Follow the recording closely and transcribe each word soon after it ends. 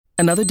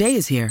Another day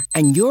is here,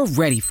 and you're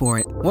ready for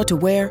it. What to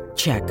wear?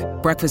 Check.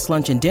 Breakfast,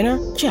 lunch, and dinner?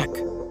 Check.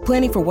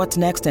 Planning for what's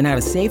next and how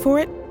to save for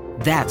it?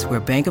 That's where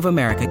Bank of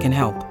America can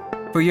help.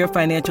 For your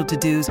financial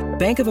to-dos,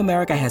 Bank of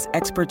America has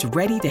experts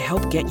ready to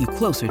help get you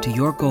closer to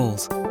your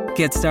goals.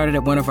 Get started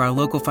at one of our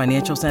local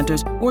financial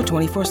centers or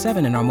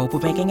 24/7 in our mobile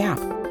banking app.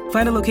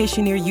 Find a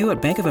location near you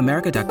at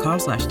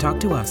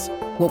bankofamerica.com/talktous.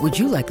 What would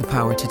you like the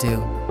power to do?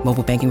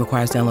 Mobile banking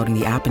requires downloading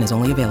the app and is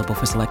only available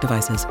for select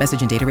devices.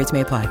 Message and data rates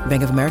may apply.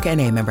 Bank of America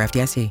N.A., member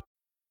FDIC.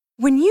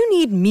 When you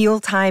need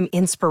mealtime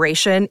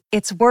inspiration,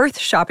 it's worth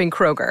shopping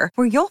Kroger,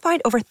 where you'll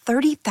find over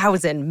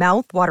 30,000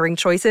 mouth-watering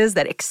choices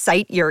that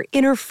excite your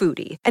inner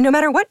foodie. And no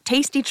matter what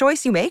tasty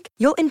choice you make,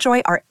 you'll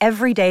enjoy our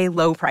everyday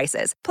low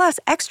prices, plus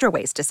extra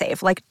ways to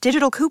save, like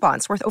digital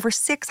coupons worth over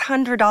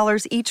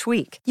 $600 each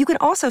week. You can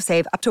also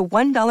save up to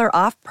 $1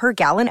 off per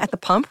gallon at the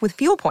pump with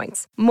fuel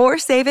points. More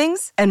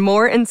savings and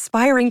more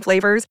inspiring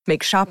flavors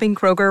make shopping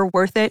Kroger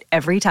worth it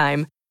every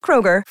time.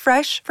 Kroger,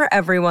 fresh for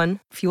everyone.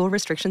 Fuel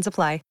restrictions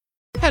apply.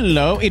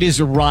 Hello, it is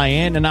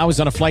Ryan, and I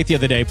was on a flight the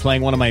other day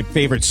playing one of my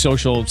favorite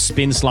social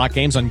spin slot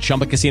games on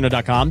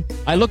ChumbaCasino.com.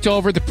 I looked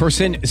over at the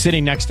person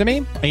sitting next to me,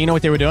 and you know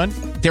what they were doing?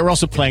 They were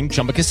also playing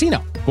Chumba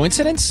Casino.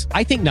 Coincidence?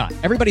 I think not.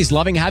 Everybody's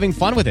loving having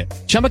fun with it.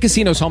 Chumba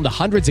Casino is home to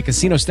hundreds of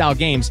casino-style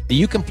games that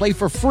you can play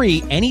for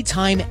free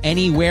anytime,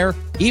 anywhere,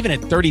 even at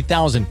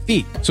 30,000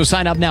 feet. So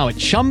sign up now at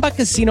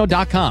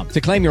ChumbaCasino.com to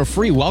claim your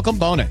free welcome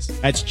bonus.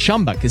 That's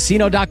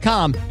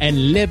ChumbaCasino.com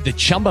and live the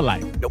Chumba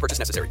life. No purchase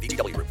necessary.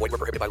 VGW. Void where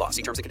prohibited by law.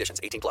 See terms and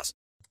conditions. 18+.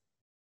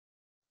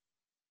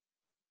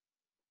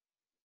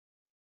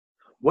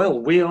 Well,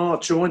 we are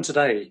joined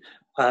today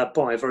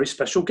by a very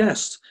special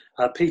guest.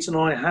 Pete and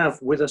I have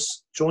with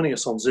us, joining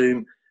us on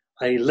Zoom,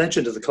 a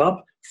legend of the club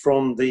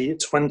from the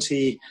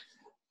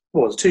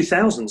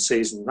 2000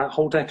 season, that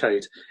whole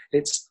decade.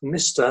 It's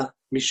Mr.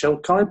 Michel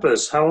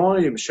Kuipers. How are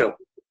you, Michel?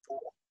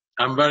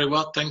 I'm very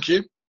well, thank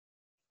you.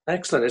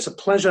 Excellent. It's a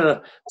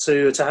pleasure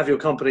to have your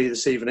company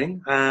this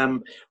evening.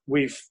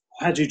 We've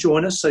had you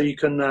join us so you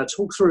can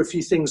talk through a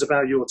few things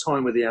about your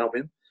time with the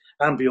Albion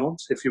and beyond,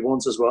 if you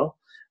want as well.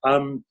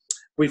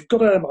 We've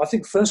got I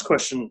think first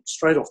question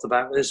straight off the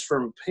bat is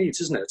from Pete,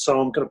 isn't it? So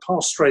I'm going to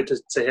pass straight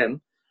to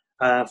him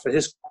for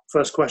his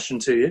first question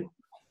to you.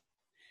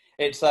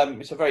 It's a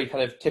very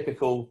kind of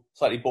typical,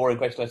 slightly boring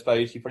question, I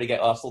suppose. You probably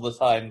get asked all the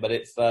time, but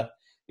it's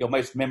your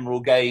most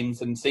memorable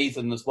games and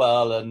season as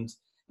well, and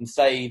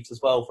saves as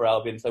well for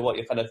Albion. So what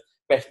your kind of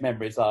best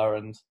memories are,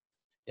 and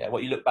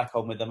what you look back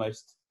on with the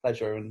most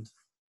pleasure. And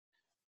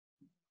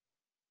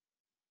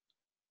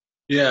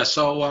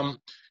so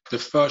the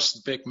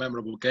first big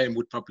memorable game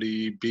would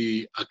probably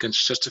be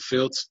against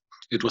Chesterfield.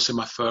 It was in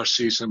my first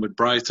season with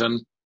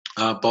Brighton.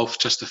 Both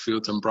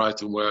Chesterfield and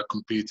Brighton were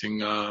competing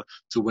to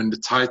win the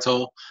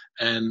title,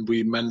 and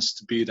we managed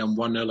to beat them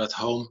 1-0 at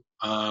home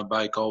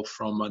by a goal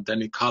from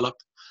Danny Cullop.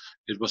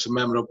 It was a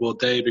memorable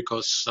day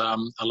because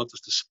a lot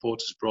of the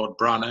supporters brought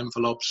brown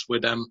envelopes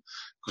with them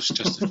because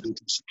Chesterfield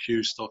was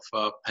accused of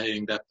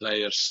paying their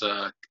players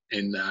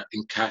in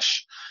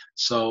cash.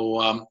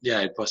 So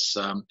it was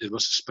a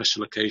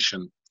special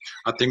occasion.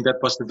 I think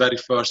that was the very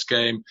first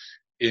game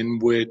in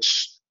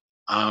which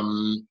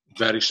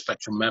very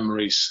special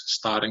memories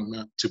starting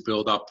to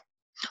build up.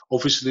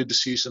 Obviously, the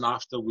season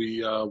after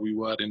we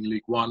were in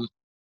League One,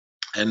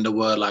 and there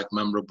were like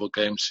memorable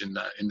games in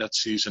that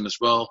season as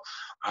well.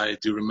 I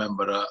do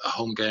remember a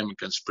home game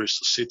against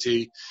Bristol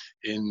City,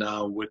 in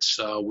which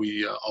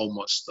we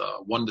almost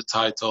won the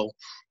title,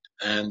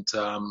 and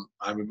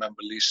I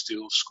remember Lee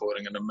Steele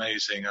scoring an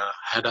amazing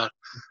header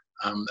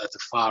at the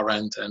far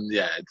end, and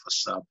it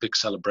was big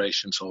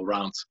celebrations all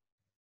round.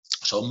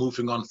 So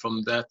moving on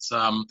from that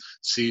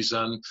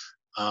season,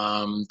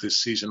 the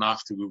season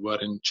after we were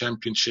in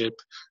Championship,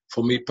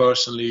 for me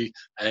personally,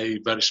 a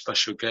very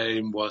special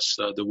game was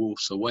the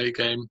Wolves away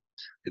game.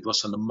 It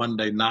was on a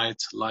Monday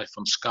night, live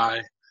on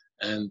Sky,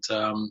 and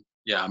I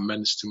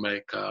managed to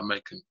make a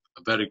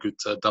very good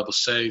double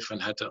save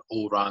and had an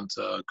all-round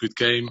good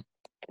game.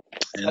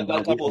 And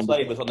that double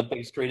save was on the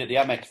big screen at the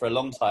Amex for a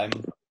long time.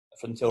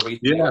 Until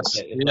recently.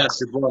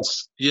 Yes, it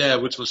was. Yeah,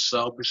 which was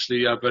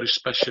obviously very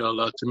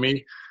special to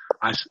me.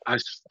 I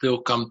still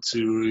come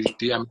to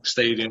the Amex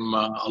Stadium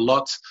a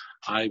lot.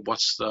 I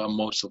watched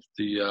most of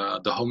the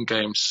home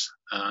games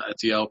at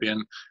the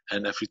Albion,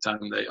 and every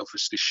time they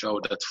obviously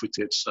show that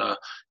footage,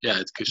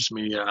 it gives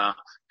me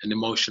an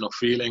emotional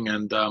feeling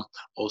and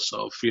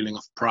also a feeling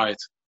of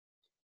pride.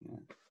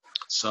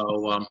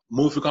 So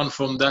moving on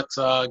from that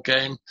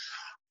game,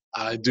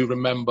 I do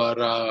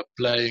remember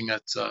playing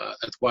at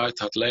White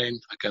Hart Lane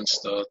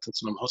against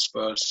Tottenham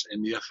Hotspurs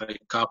in the FA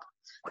Cup,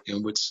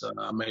 in which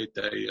I made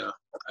a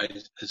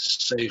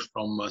save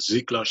from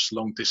Ziegler's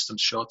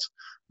long-distance shot,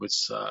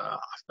 which I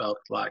felt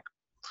like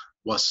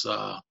was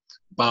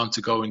bound to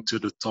go into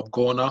the top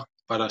corner,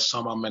 but I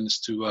somehow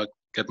managed to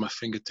get my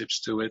fingertips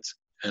to it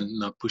and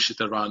push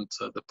it around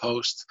the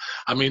post.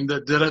 I mean,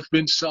 there have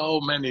been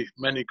so many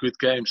good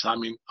games. I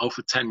mean,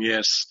 over 10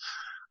 years.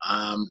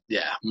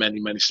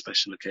 Many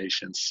special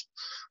occasions.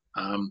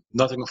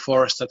 Nottingham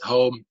Forest at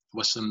home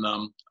was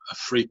a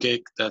free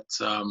kick that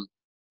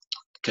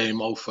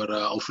came over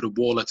the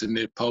wall at the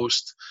near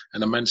post,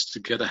 and I managed to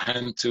get a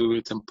hand to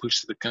it and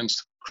push it against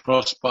the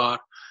crossbar,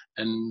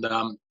 and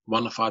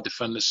one of our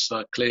defenders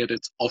cleared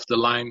it off the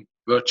line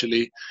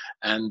virtually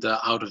and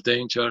out of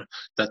danger.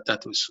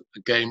 That was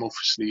a game,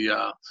 obviously,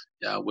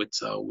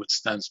 which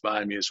stands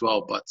by me as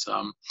well. But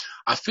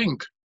I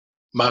think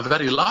my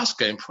very last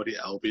game for the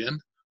Albion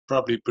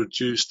probably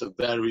produced a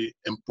very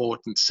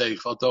important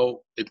save.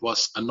 Although it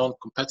was a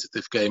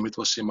non-competitive game, it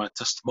was in my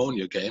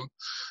testimonial game.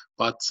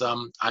 But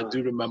I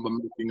do remember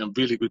making a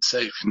really good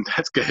save in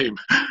that game.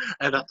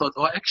 And I thought,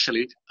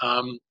 actually,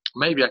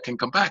 maybe I can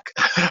come back.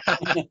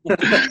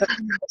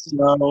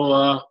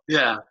 So,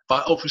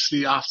 but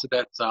obviously after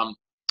that,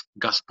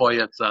 Gaspoy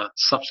had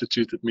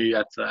substituted me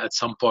at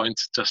some point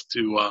just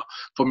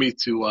for me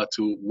to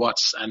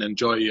watch and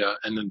enjoy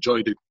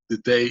the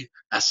day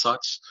as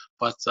such.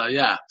 But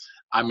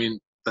I mean,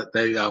 that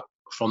they are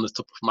from the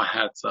top of my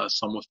head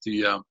some of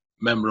the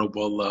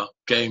memorable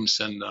games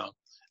and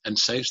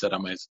saves that I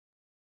made.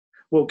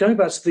 Well, going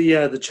back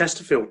to the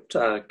Chesterfield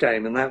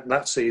game and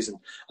that season,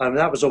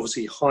 that was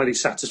obviously highly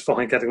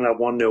satisfying getting that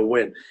 1-0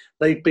 win.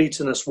 They'd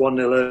beaten us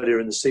 1-0 earlier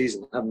in the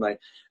season, haven't they?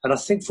 And I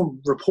think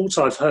from reports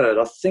I've heard,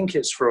 I think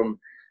it's from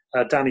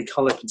Danny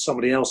Cullip and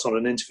somebody else on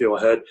an interview I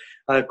heard,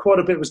 quite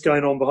a bit was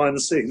going on behind the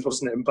scenes,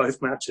 wasn't it, in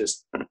both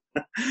matches?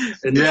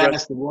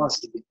 Yes, it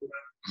was.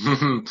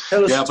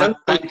 Tell us about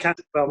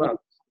that.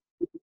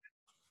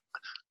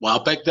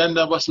 Well, back then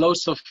there was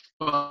loads of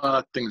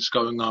things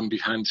going on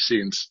behind the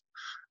scenes.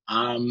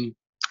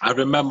 I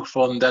remember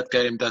from that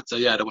game that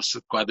there was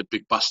quite a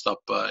big bust up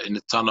in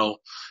the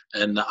tunnel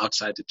and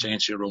outside the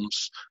changing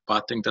rooms. But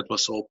I think that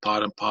was all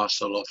part and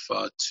parcel of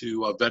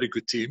two very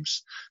good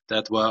teams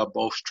that were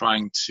both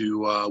trying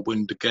to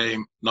win the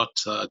game, not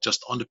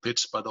just on the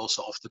pitch but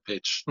also off the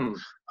pitch.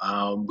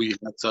 We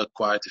had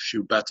quite a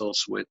few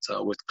battles with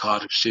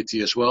Cardiff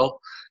City as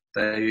well.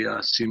 They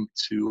seemed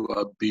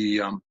to be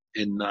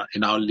in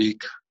our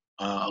league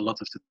a lot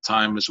of the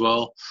time as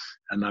well.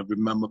 And I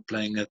remember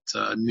playing at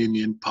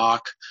Ninian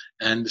Park,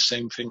 and the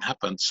same thing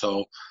happened.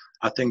 So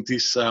I think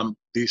these sort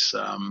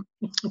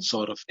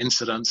of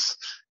incidents,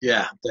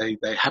 they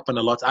happen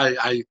a lot.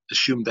 I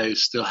assume they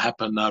still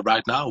happen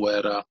right now,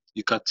 where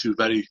you got two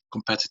very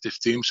competitive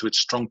teams with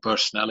strong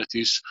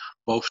personalities,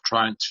 both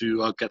trying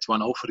to get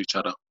one over each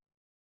other.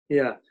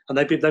 Yeah, and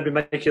they've been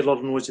making a lot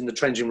of noise in the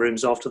changing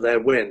rooms after their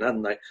win,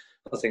 hadn't they?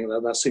 I think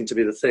that seemed to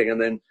be the thing, and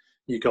then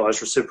you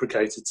guys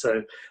reciprocated.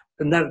 So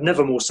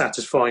never more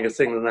satisfying a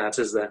thing than that,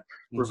 is there?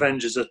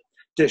 Revenge is a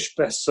dish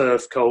best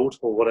served cold,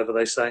 or whatever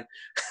they say.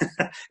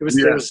 It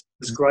was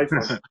great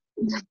fun.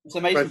 It's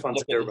amazing to look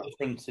at the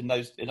difference in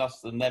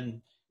us and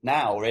them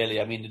now, really.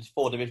 I mean, it's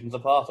 4 divisions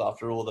apart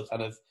after all the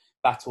kind of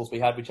battles we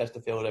had with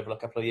Chesterfield over a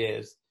couple of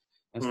years.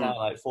 It's now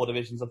like 4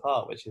 divisions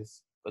apart, which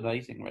is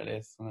amazing, really.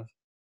 It kind of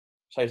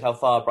shows how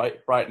far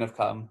Brighton have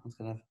come. It's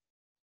kind of...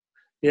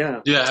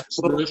 Yeah,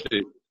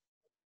 absolutely.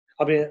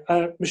 I mean,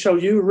 Michel,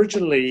 you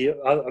originally,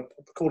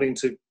 according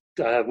to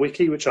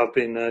Wiki, which I've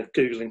been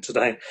Googling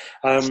today,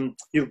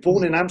 you were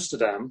born in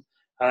Amsterdam,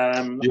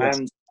 and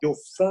you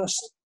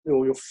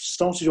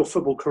started your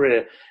football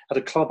career at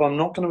a club I'm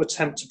not going to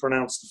attempt to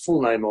pronounce the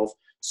full name of,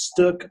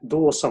 Sterk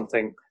Door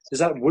something. Is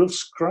that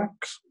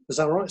Wilskracht? Is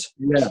that right?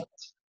 Yeah.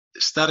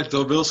 Sterk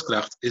Door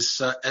Wilskracht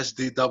is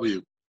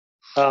SDW.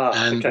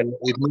 And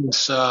it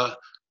means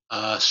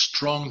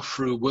strong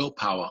through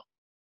willpower.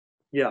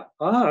 Yeah.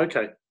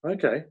 Okay.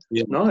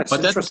 Yeah. Nice.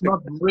 But that's not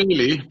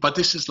really. But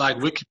this is like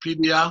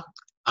Wikipedia.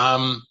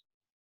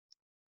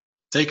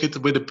 Take it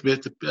with a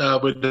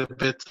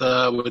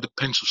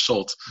pinch of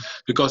salt,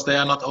 because they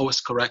are not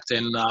always correct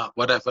in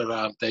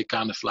whatever they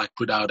kind of like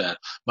put out there.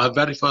 My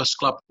very first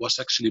club was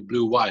actually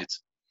Blue White.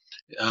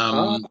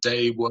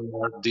 They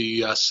were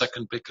the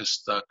second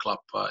biggest club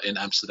in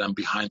Amsterdam,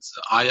 behind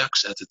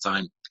Ajax at the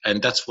time. And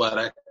that's where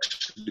I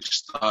actually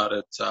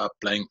started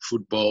playing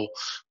football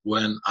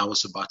when I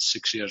was about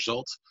 6 years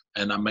old.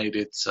 And I made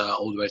it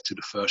all the way to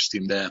the first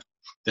team there.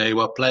 They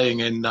were playing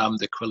in the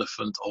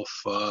equivalent of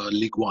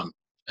League One,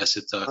 as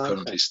it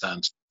currently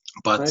stands.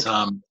 But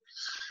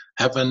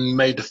having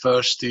made the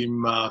first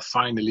team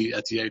finally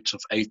at the age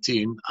of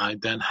 18, I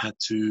then had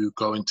to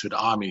go into the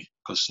army,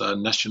 because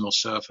national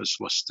service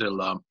was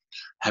still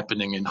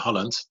happening in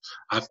Holland.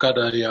 I've got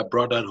a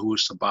brother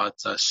who's about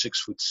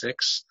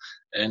 6'6",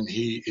 and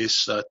he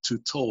is too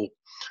tall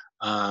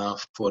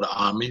for the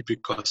army,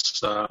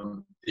 because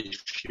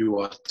if you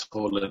are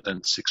taller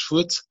than 6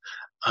 foot,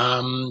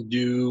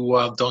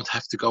 you don't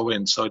have to go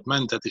in. So it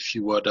meant that if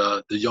you were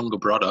the younger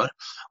brother,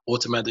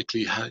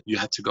 automatically you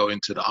had to go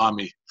into the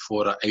army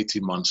for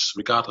 18 months,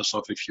 regardless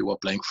of if you were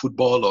playing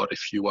football or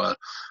if you were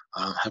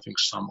having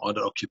some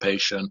other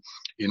occupation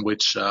in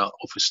which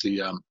obviously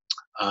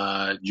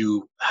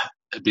you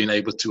being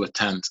able to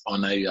attend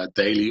on a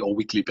daily or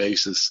weekly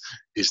basis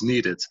is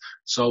needed.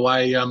 So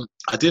I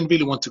didn't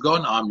really want to go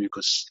in the army,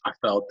 because I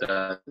felt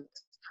that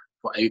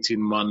for 18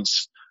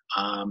 months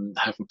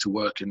having to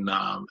work in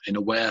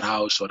a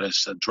warehouse or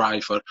as a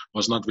driver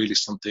was not really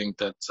something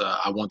that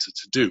I wanted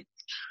to do.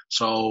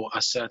 So I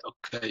said,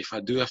 okay, if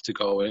I do have to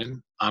go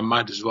in, I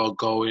might as well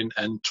go in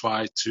and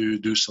try to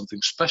do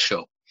something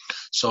special.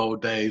 So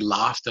they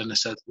laughed and they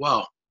said,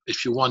 well,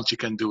 if you want, you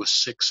can do a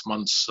 6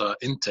 months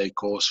intake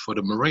course for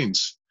the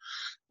Marines,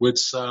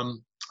 which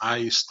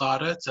I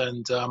started,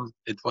 and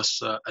it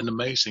was an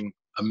amazing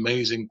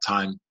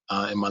time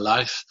in my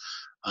life.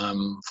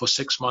 For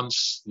 6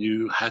 months,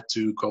 you had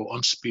to go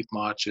on speed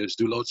marches,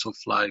 do loads of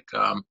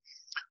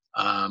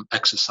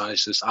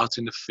exercises out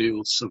in the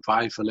field,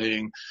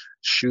 survivaling,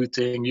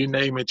 shooting, you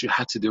name it, you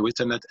had to do it.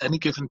 And at any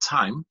given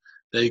time,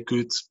 they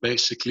could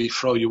basically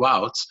throw you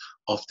out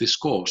of this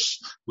course,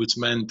 which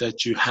meant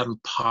that you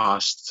hadn't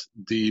passed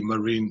the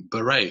Marine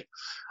Beret.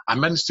 I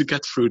managed to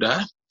get through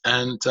there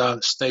and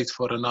stayed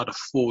for another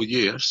 4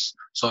 years.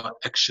 So I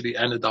actually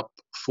ended up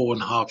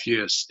 4.5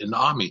 years in the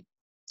Army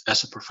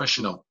as a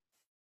professional.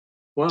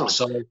 Wow.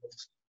 So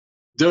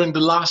during the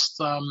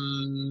last,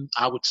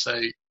 I would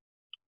say,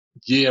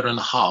 year and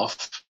a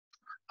half,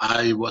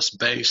 I was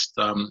based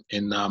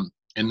in an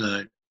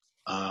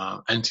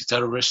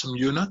anti-terrorism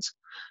unit,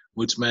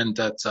 which meant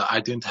that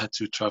I didn't have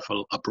to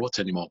travel abroad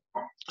anymore.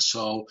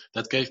 So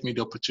that gave me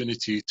the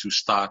opportunity to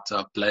start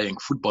playing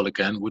football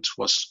again, which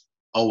was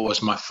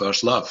always my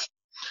first love.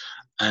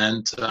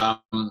 And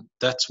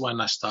that's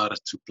when I started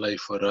to play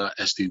for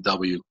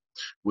SDW,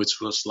 which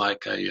was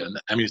like an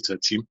amateur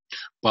team.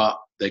 But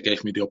they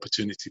gave me the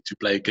opportunity to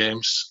play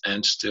games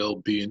and still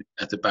be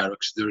at the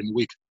barracks during the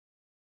week.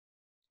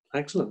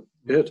 Excellent,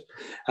 good.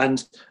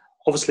 And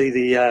obviously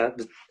the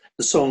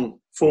song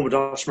Former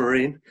Dutch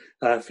Marine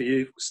for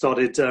you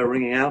started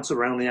ringing out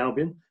around the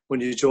Albion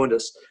when you joined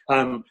us.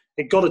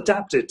 It got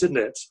adapted, didn't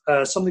it?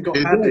 Something got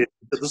added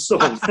to the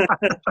song.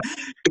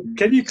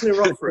 Can you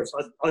clear up for us?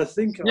 I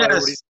think yes. I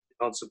already know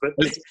the answer, but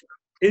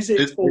is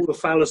it all the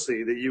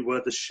fallacy that you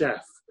were the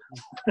chef?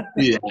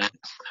 Yeah.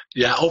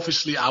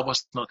 Obviously, I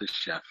was not a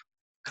chef.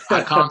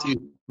 I can't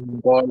even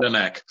boil an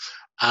egg.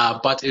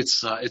 But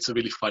it's a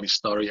really funny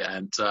story,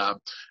 and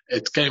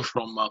it came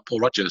from Paul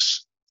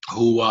Rodgers,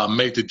 who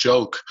made the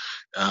joke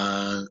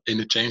in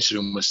the change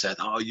room and said,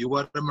 "Oh, you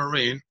were a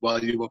Marine?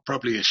 Well, you were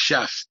probably a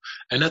chef,"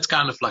 and that's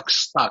kind of like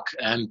stuck.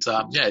 And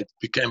it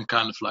became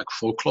kind of like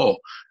folklore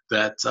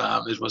that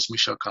it was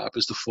Michel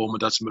Kuipers, the former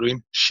Dutch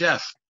Marine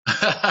chef.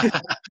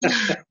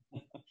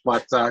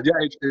 But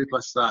it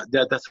was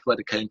that's where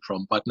it came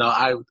from. But now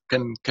I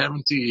can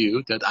guarantee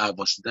you that I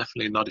was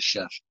definitely not a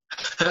chef.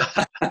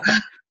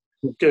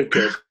 Good.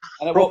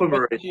 And at what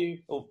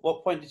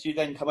point did you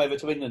then come over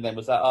to England then?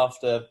 Was that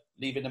after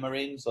leaving the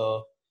Marines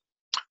or?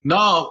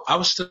 No, I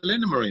was still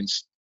in the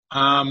Marines.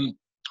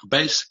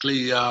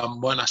 Basically,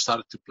 when I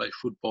started to play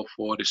football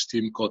for this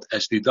team called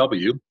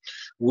SDW,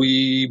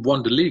 we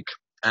won the league.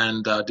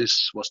 And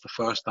this was the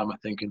first time, I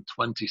think, in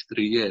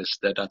 23 years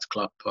that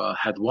club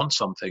had won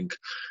something.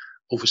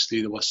 Obviously,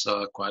 there was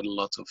quite a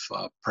lot of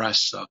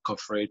press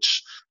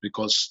coverage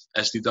because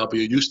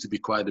SDW used to be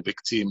quite a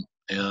big team,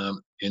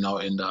 in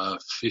the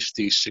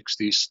 50s,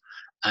 60s.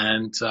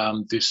 And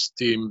this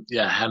team,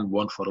 hadn't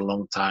won for a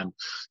long time.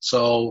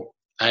 So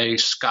a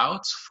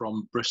scout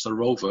from Bristol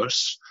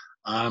Rovers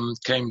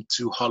came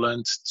to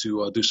Holland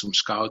to do some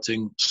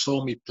scouting,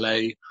 saw me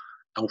play,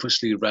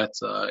 obviously read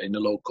in the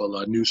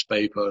local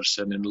newspapers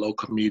and in the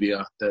local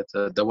media that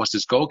there was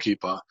this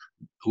goalkeeper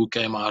who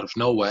came out of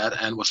nowhere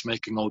and was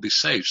making all these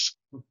saves.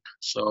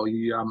 So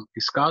he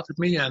scouted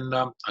me, and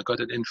I got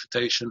an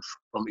invitation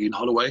from Ian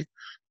Holloway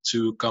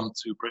to come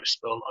to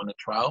Bristol on a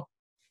trial,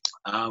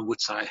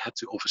 which I had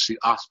to obviously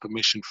ask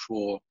permission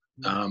for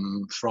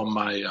from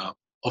my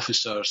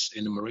officers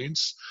in the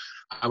Marines.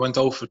 I went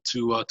over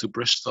to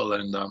Bristol,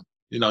 and the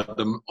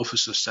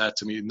officer said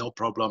to me, "No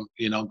problem,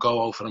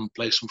 go over and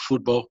play some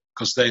football,"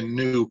 because they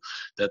knew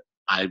that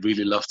I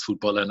really loved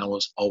football, and I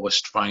was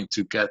always trying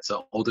to get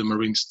all the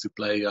Marines to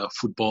play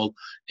football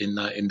in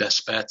their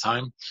spare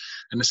time.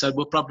 And they said,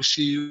 "We'll probably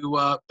see you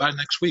by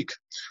next week."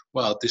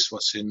 Well, this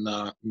was in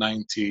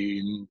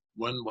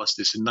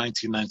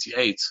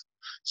 1998.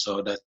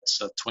 So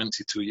that's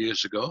 22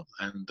 years ago,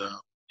 and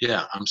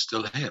I'm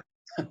still here.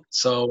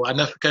 So I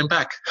never came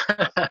back.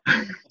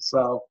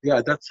 So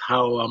that's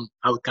how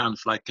it kind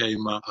of like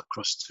came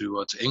across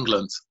to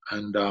England.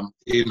 And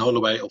Ian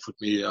Holloway offered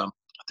me, I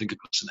think it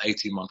was an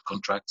 18-month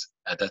contract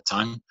at that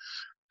time.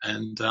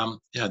 And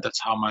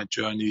that's how my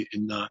journey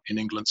in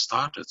England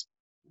started.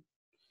 It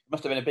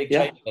must have been a big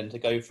change then to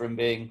go from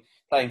playing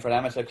for an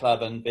amateur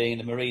club and being in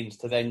the Marines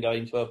to then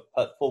going to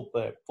a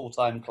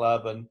full-time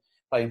club and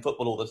playing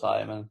football all the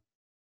time. And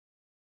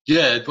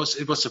yeah, it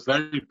was a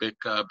very big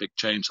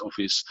change,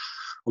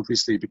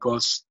 obviously,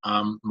 because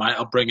my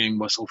upbringing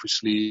was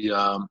obviously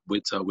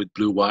with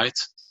blue-white,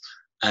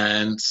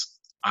 and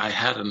I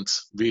hadn't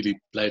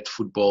really played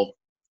football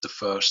the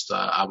first,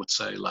 I would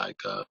say,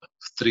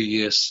 3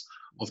 years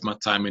of my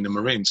time in the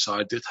Marines. So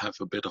I did have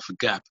a bit of a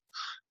gap.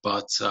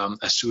 But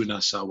as soon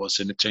as I was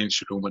in the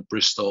change room at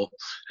Bristol,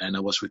 and I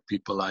was with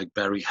people like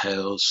Barry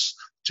Hales,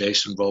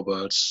 Jason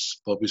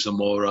Roberts, Bobby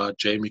Zamora,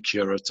 Jamie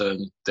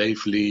Curriton,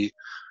 Dave Lee,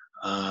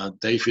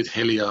 David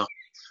Hillier.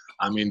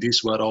 I mean,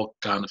 these were all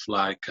kind of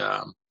like,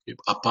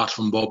 apart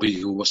from Bobby,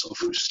 who was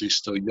obviously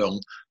still young,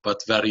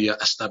 but very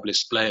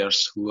established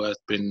players who had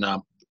been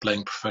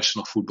playing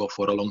professional football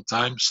for a long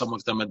time. Some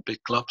of them at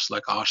big clubs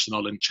like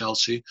Arsenal and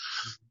Chelsea,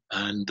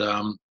 and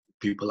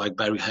people like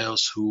Barry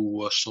Hales, who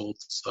was sold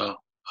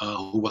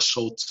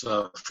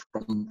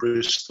from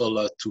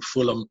Bristol to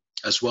Fulham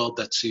as well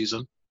that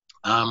season.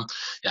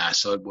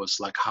 So it was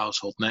like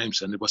household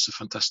names, and it was a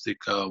fantastic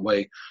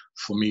way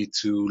for me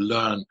to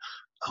learn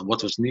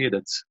what was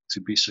needed to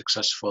be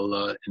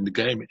successful in the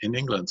game in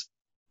England.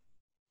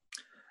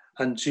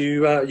 And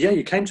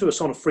you came to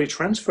us on a free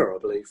transfer, I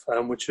believe,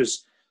 which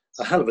was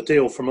a hell of a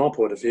deal from our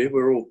point of view.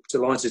 We're all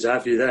delighted to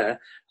have you there.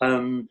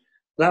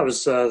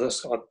 That's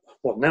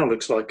what now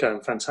looks like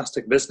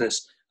fantastic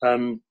business.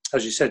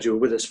 As you said, you were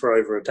with us for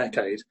over a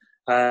decade,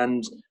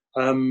 and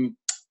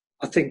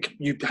I think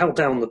you held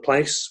down the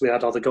place. We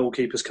had other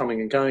goalkeepers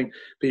coming and going,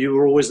 but you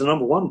were always the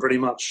number one pretty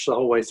much the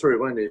whole way through,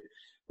 weren't you?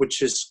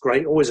 Which is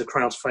great, always a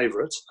crowd's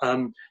favourite.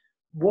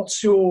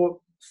 What's your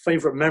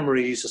favourite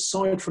memories,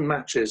 aside from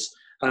matches?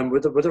 Were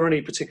there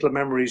any particular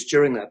memories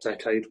during that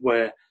decade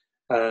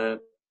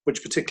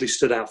which particularly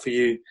stood out for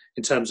you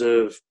in terms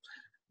of,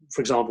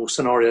 for example,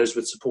 scenarios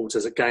with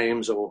supporters at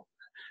games or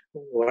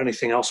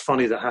anything else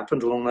funny that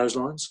happened along those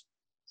lines?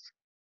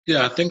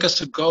 Yeah, I think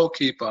as a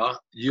goalkeeper,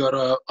 you're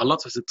a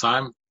lot of the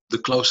time the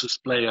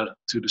closest player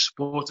to the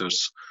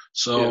supporters.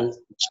 So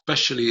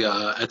especially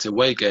at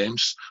away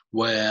games,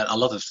 where a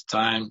lot of the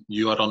time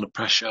you are under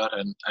pressure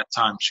and at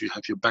times you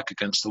have your back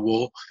against the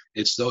wall,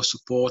 it's those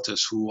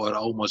supporters who are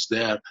almost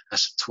there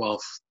as a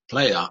 12th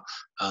player,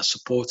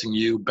 supporting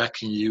you,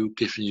 backing you,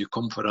 giving you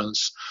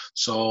confidence.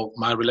 So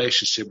my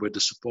relationship with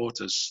the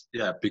supporters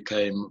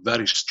became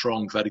very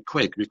strong very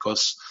quick,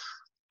 because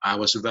I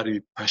was a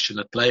very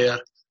passionate player.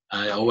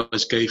 I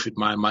always gave it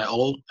my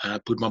all,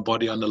 put my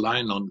body on the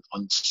line on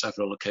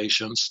several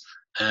occasions.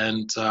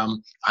 And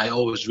I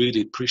always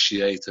really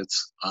appreciated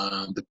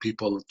the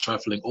people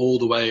traveling all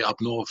the way up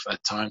north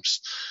at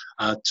times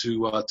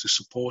to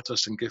support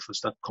us and give us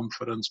that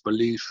confidence,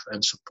 belief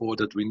and support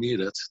that we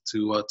needed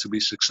to be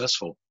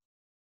successful.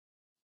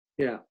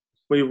 Yeah.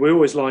 We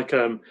always like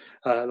our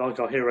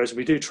heroes, and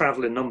we do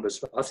travel in numbers.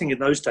 But I think in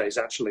those days,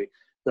 actually,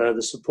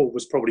 the support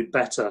was probably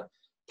better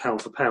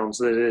pound for pound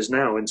than it is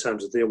now in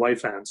terms of the away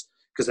fans,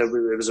 because it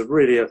was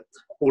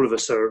all of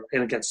us are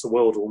in against the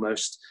world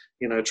almost,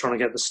 trying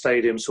to get the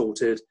stadium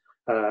sorted,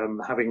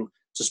 having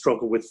to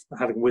struggle with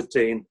having with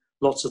Dean.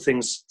 Lots of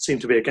things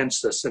seemed to be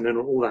against us, and in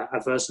all that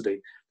adversity,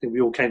 I think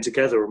we all came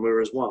together and we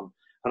were as one.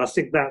 And I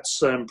think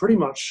that's pretty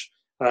much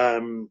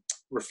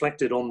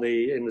reflected in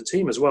the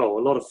team as well. A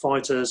lot of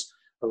fighters,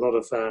 a lot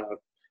of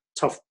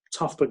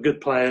tough but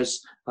good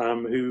players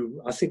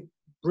who I think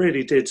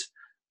really did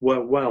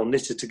work well,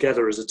 knitted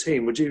together as a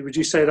team. Would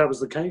you say that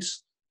was the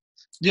case?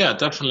 Yeah,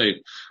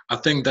 definitely. I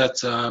think that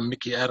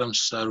Mickey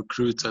Adams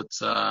recruited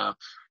a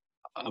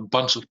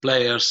bunch of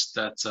players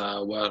that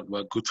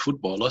were good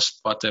footballers,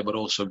 but they were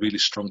also really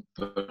strong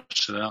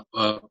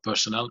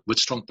personnel with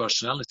strong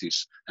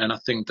personalities. And I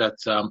think that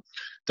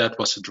that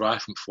was a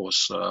driving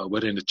force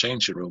within the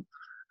changing room.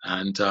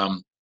 And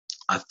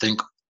I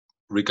think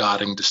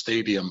regarding the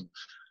stadium,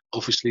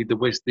 obviously the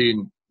West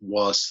Dean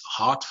was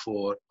hard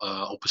for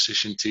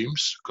opposition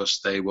teams because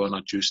they were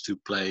not used to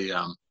play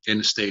in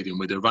a stadium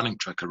with a running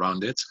track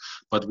around it.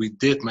 But we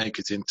did make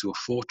it into a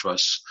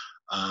fortress.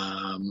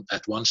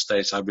 At one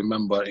stage, I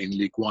remember in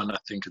League One, I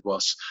think it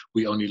was,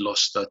 we only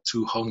lost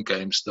 2 home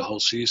games the whole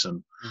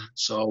season.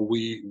 So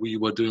we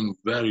were doing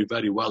very,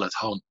 very well at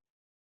home.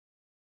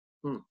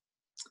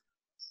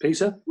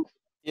 Peter?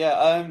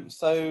 Yeah,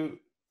 so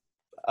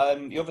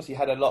you obviously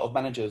had a lot of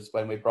managers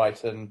when with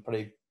Brighton,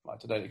 probably, I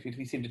don't know,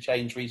 we seem to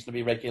change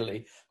reasonably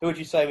regularly. Who would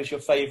you say was your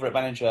favourite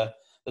manager at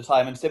the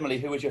time? And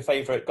similarly, who was your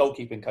favourite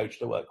goalkeeping coach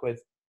to work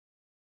with?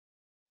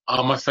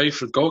 My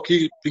favourite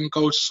goalkeeping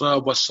coach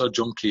was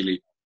John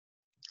Keeley.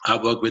 I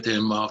worked with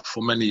him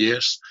for many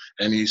years,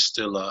 and he's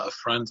still a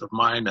friend of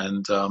mine,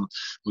 and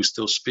we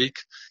still speak.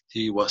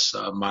 He was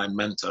my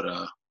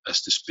mentor,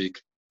 as to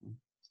speak.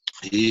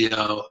 He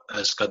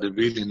has got a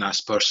really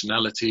nice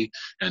personality,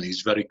 and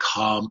he's very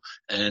calm,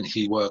 and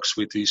he works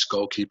with these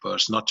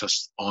goalkeepers not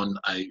just on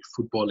a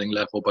footballing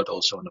level but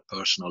also on a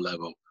personal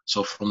level.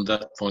 So from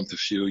that point of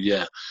view,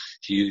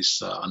 he is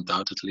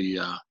undoubtedly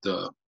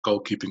the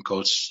goalkeeping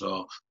coach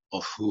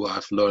of who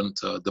I've learned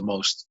the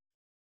most.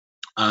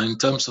 In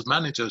terms of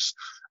managers,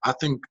 I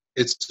think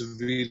it's a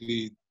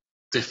really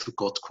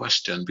difficult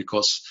question,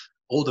 because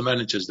all the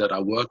managers that I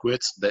work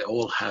with, they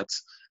all had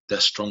their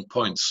strong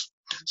points.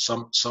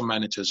 Some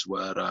managers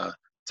were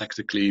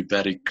tactically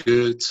very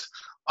good.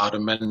 Other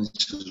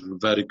managers were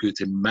very good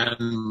in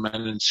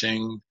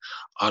managing.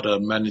 Other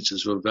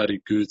managers were very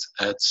good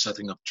at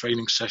setting up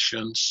training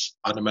sessions.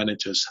 Other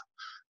managers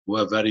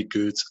were very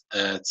good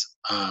at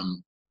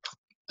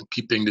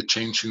keeping the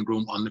changing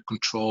room under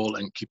control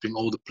and keeping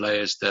all the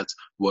players that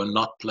were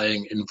not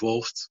playing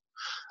involved.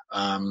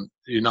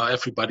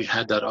 Everybody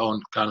had their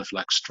own kind of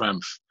like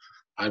strength.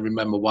 I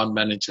remember one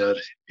manager,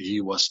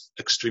 he was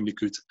extremely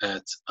good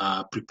at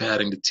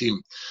preparing the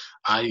team.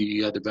 He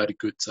had a very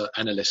good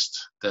analyst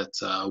that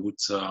would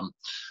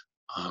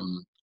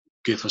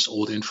give us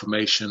all the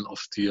information of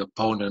the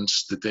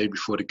opponents the day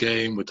before the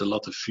game with a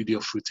lot of video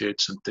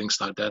footage and things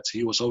like that.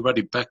 He was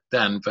already back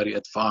then very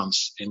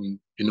advanced in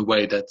a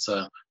way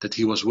that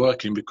he was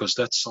working, because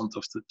that's some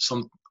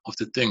of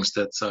the things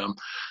that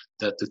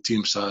the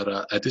teams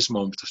are at this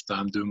moment of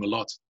time doing a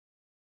lot.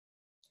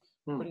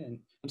 Brilliant.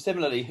 And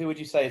similarly, who would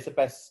you say is the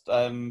best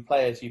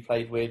players you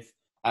played with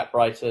at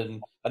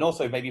Brighton, and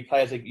also maybe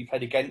players that you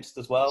played against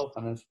as well,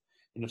 kind of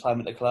in your time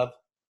at the club?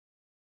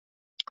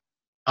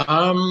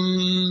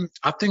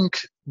 I think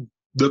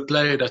the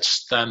player that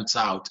stands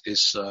out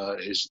is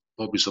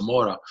Bobby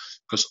Zamora,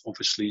 because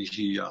obviously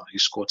he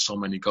scored so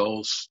many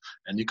goals,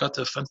 and he got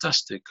a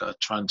fantastic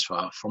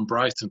transfer from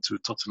Brighton to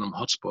Tottenham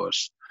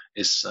Hotspurs.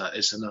 Is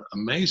an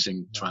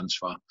amazing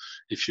transfer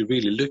if you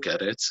really look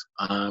at it.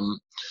 I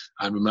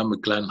remember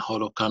Glenn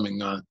Hollow coming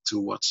to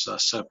watch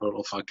several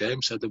of our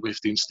games at the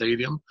Withdean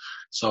Stadium,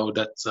 so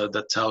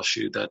that tells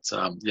you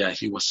that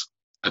he was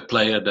a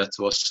player that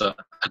was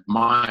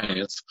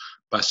admired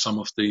by some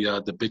of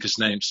the biggest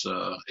names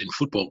in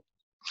football.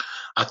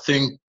 I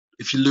think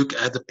if you look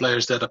at the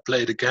players that I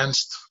played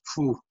against,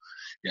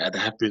 there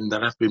have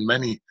been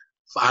many.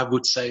 I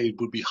would say it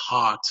would be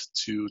hard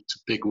to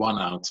pick one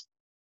out.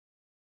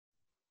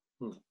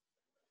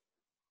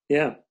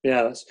 Yeah,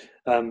 that's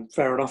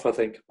fair enough. I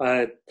think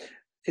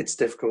it's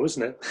difficult,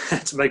 isn't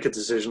it, to make a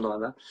decision like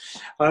that.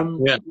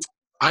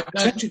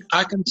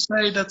 I can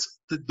say that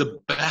the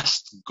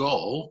best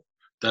goal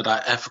that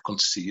I ever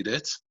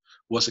conceded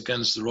was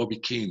against Robbie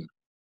Keane.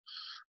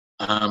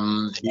 He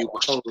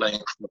was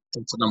playing for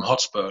Tottenham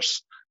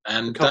Hotspurs,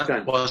 and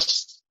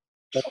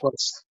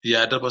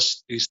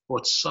he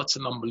scored such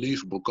an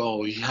unbelievable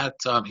goal.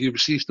 He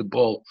received the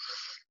ball,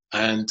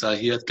 and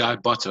he had Guy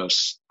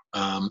Butters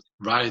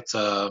right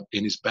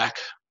in his back,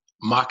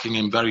 marking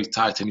him very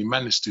tight, and he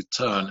managed to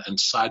turn and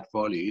side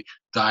volley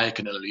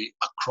diagonally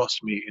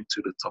across me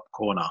into the top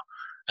corner.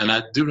 And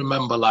I do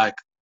remember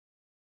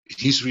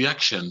his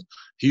reaction.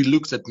 He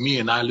looked at me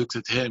and I looked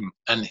at him,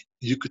 and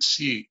you could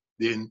see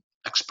the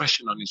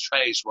expression on his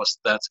face was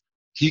that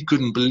he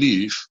couldn't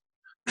believe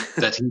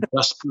that he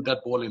just put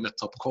that ball in the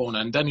top corner.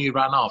 And then he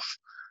ran off,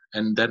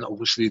 and then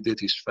obviously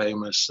did his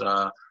famous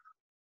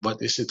what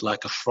is it,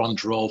 like a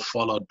front roll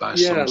followed by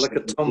like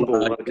a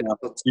tumble,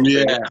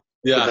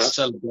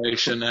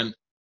 celebration. And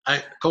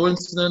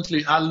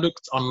coincidentally I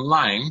looked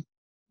online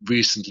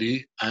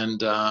recently,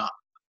 and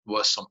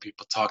was some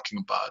people talking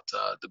about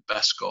the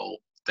best goal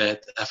they'd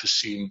ever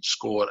seen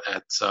scored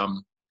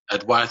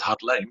at White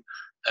Hart Lane,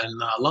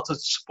 and a lot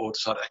of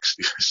supporters are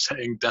actually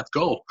saying that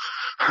goal.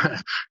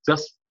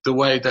 Just the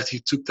way that he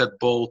took that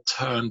ball,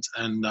 turned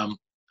and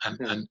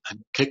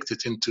kicked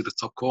it into the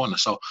top corner.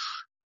 So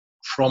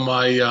from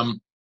my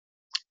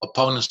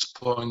opponent's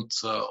point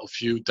of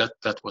view,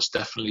 that was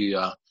definitely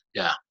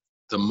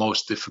the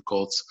most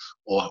difficult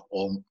or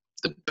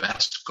the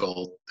best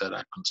goal that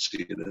I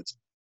conceded.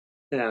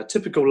 Yeah,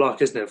 typical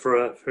luck, isn't it,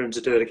 for him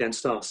to do it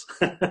against us?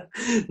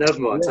 Never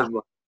mind.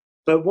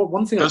 But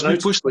one thing I've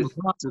noticed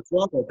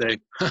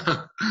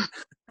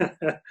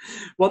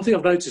one thing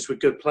I've noticed with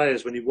good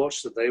players, when you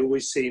watch them, they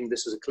always seem,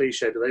 this is a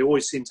cliche, but they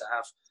always seem to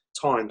have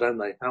time, don't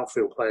they?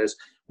 Outfield players,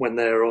 when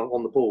they're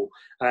on the ball.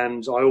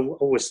 And I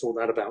always thought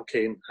that about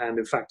Keane. And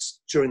in fact,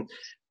 during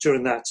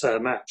that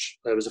match,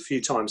 there was a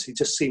few times he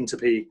just seemed to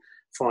be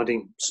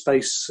finding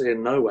space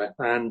in nowhere.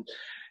 And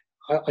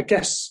I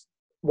guess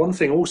one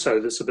thing also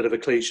that's a bit of a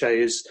cliche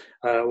is,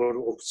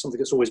 or something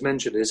that's always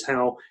mentioned, is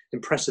how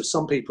impressive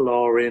some people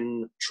are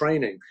in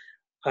training.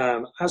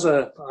 As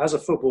a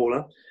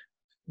footballer,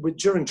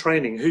 during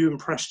training, who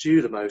impressed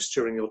you the most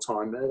during your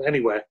time,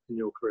 anywhere in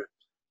your career?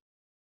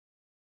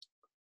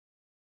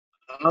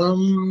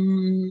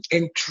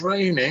 In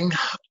training,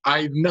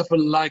 I never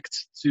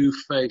liked to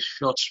face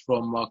shots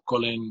from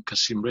Colin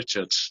Kasim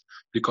Richards,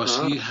 because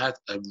he had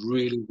a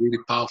really, really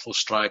powerful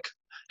strike,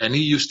 and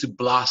he used to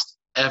blast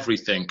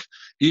everything.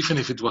 Even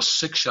if it was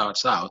 6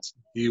 yards out,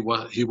 he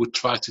would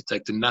try to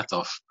take the net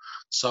off.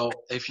 So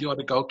if you are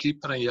the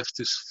goalkeeper and you have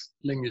to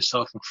fling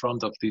yourself in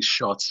front of these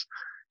shots,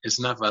 it's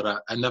never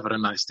a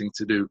nice thing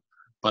to do.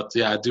 But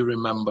I do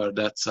remember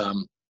that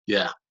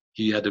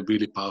he had a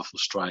really powerful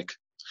strike.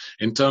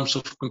 In terms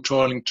of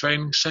controlling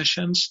training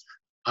sessions,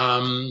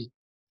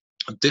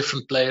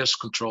 different players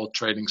control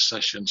training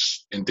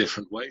sessions in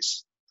different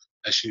ways.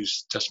 As you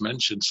just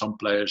mentioned, some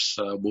players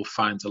will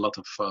find a lot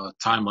of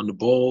time on the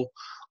ball.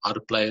 Other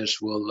players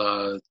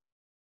will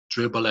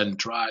dribble and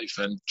drive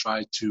and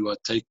try to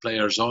take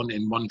players on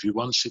in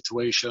 1v1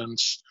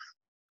 situations.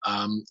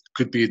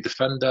 Could be a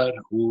defender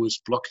who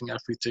is blocking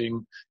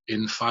everything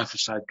in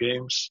 5-a-side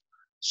games.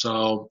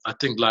 So I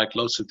think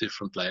loads of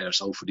different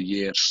players over the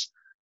years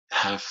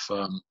have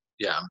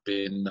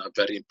been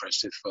very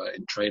impressive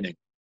in training.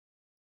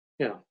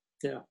 Yeah.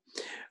 Yeah.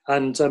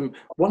 And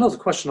one other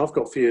question I've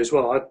got for you as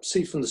well. I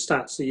see from the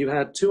stats that you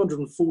had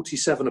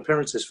 247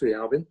 appearances for the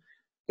Albion.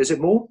 Is it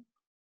more?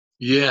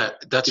 Yeah,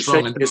 that's He's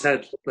wrong. shaking his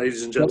head,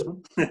 ladies and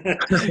gentlemen.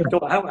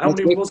 How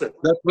many was it?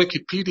 That's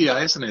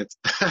Wikipedia, isn't it?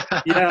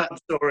 Yeah, I'm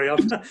sorry.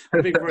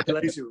 I'm being very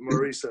lazy with my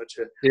research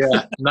here.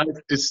 Yeah, no,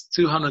 it's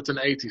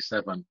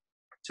 287.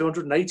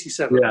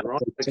 287, Yeah,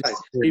 right? Okay,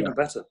 yeah. even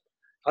better.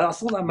 I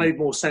thought that made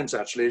more sense,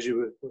 actually, as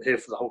you were here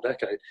for the whole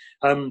decade.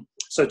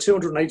 So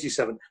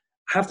 287.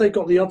 Have they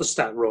got the other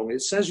stat wrong?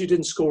 It says you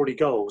didn't score any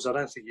goals. I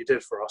don't think you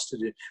did for us,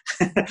 did you?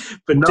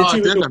 But No, did you I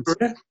in your didn't.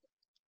 career?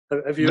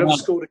 Have you ever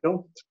scored a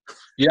goal?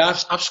 Yeah,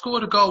 I've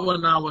scored a goal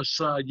when I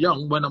was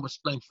young, when I was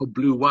playing for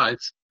Blue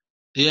White.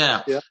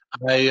 Yeah.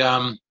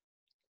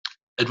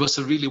 It was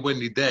a really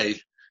windy day,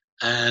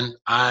 and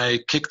I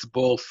kicked the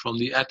ball from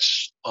the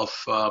edge of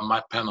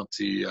my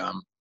penalty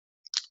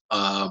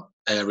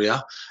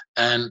area,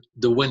 and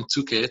the wind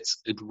took it.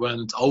 It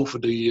went over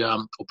the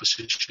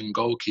opposition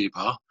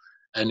goalkeeper,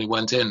 and it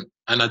went in.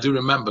 And I do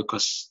remember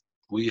because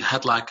we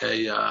had like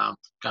a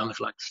kind of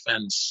like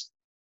fence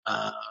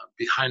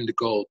behind the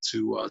goal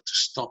to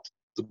stop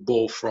the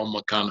ball from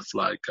kind of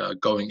like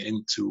going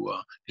into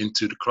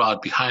the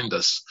crowd behind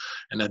us.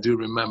 And I do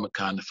remember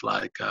kind of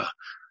like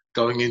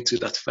going into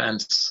that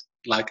fence,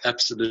 like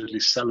absolutely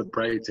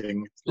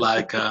celebrating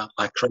like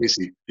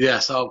crazy. Yeah,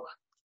 so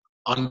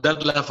on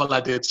that level, I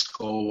did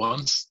score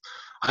once.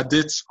 I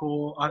did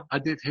score. I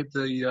did hit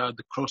the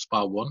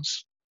crossbar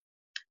once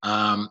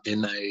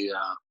in a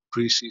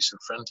pre-season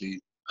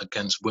friendly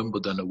against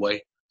Wimbledon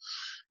away.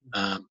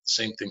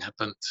 Same thing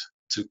happened.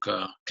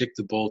 Kicked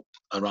the ball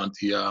around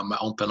my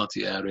own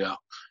penalty area,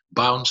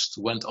 bounced,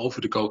 went over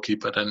the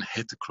goalkeeper, then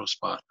hit the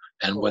crossbar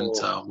and went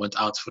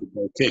out for the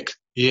goal kick.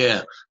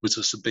 Yeah, which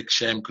was a big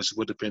shame because it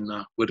would have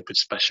been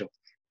special.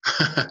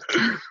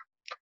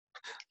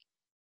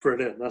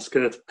 Brilliant, that's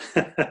good.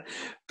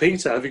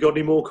 Peter, have you got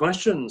any more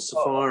questions to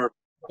fire?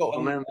 Got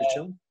one,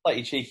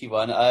 slightly cheeky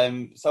one.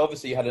 So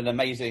obviously you had an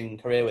amazing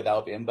career with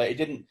Albion, but it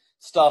didn't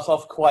start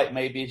off quite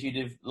maybe as you'd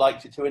have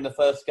liked it to in the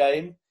first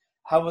game.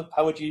 How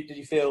did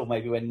you feel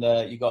maybe when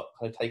you got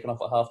kind of taken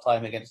off at half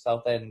time against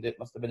Southend? It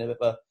must have been a bit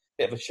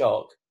of a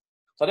shock.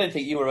 So I don't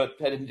think you had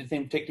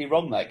anything particularly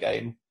wrong that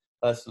game,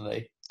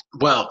 personally.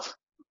 Well,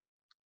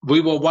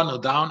 we were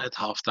 1-0 down at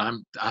half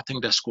time. I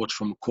think they scored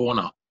from a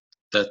corner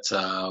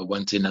that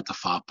went in at the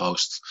far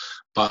post.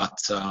 But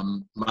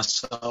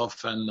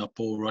myself and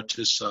Paul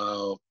Rodgers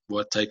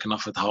were taken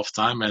off at half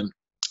time, and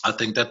I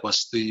think that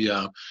was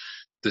the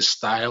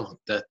style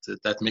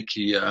that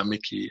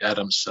Mickey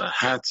Adams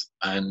had.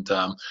 And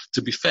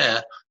to be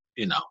fair,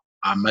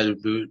 I made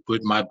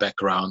with my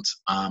background,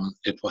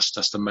 it was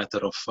just a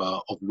matter of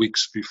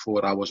weeks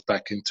before I was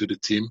back into the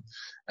team,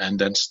 and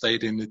then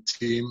stayed in the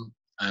team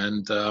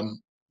and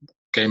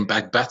came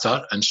back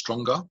better and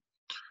stronger.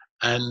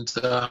 And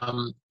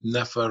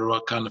never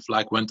kind of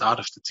like went out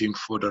of the team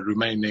for the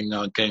remaining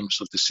games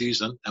of the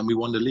season, and we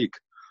won the league.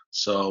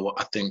 So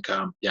I think,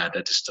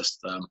 that is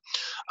just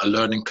a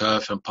learning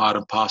curve and part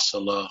and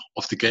parcel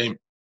of the game.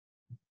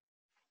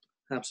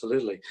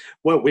 Absolutely.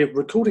 Well, we're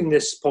recording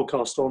this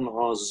podcast on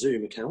our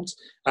Zoom account,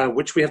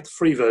 which we have the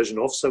free version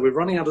of. So we're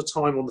running out of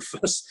time on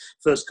the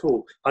first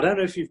call. I don't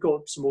know if you've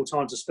got some more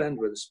time to spend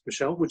with us,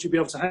 Michel. Would you be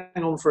able to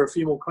hang on for a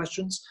few more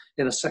questions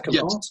in a second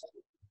part?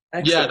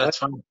 Excellent. Yeah, that's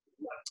fine.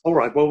 All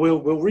right. Well,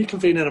 we'll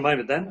reconvene in a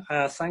moment then.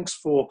 Thanks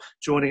for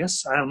joining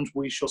us, and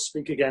we shall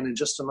speak again in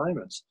just a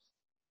moment.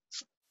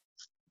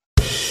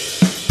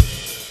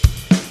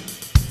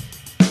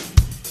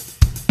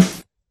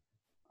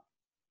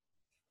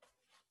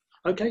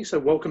 Okay, so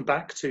welcome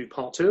back to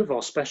part 2 of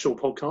our special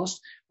podcast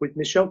with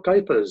Michel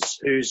Kuipers,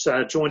 who's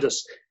joined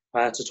us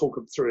to talk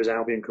through his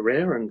Albion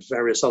career and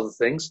various other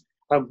things.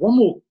 One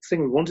more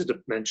thing we wanted to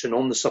mention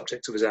on the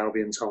subject of his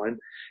Albion time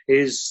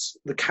is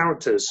the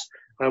characters.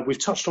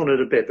 We've touched on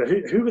it a bit, but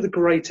who were the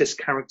greatest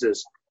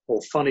characters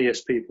or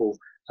funniest people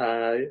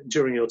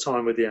during your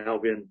time with the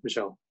Albion,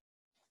 Michel?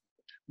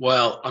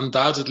 Well,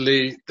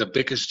 undoubtedly, the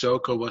biggest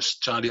joker was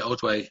Charlie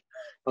Otway.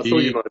 I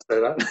thought you might say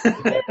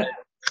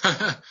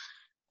that.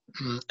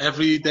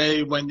 Every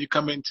day when you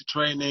come into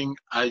training,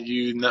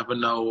 you never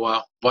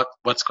know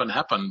what's going to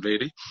happen,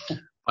 really.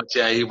 But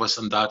yeah, he was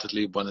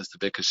undoubtedly one of the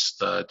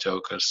biggest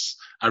jokers.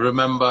 I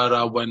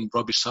remember when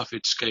Robbie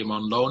Savage came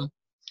on loan,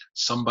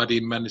 somebody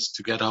managed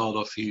to get hold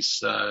of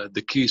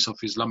the keys of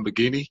his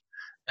Lamborghini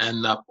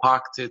and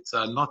parked it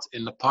not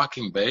in the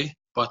parking bay,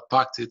 but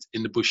parked it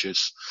in the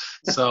bushes.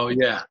 So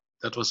yeah,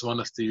 that was one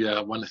of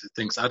the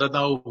things. I don't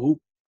know who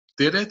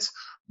did it,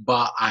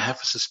 but I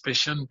have a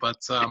suspicion. But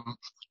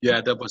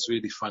yeah, that was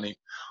really funny.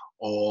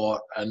 Or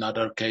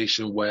another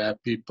occasion where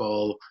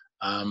people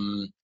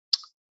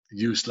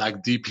used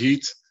like deep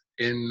heat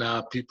in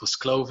people's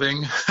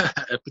clothing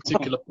at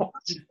particular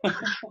parts.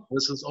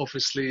 This is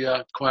obviously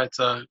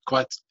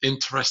quite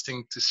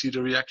interesting to see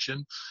the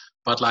reaction.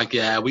 But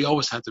we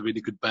always had a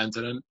really good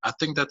banter, and I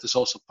think that is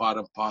also part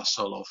and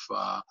parcel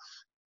of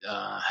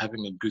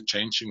having a good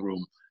changing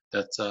room.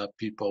 That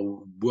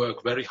people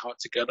work very hard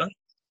together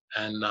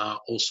and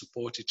all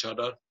support each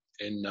other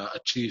in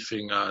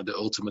achieving the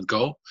ultimate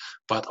goal,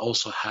 but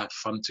also have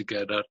fun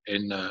together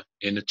in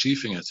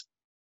achieving it.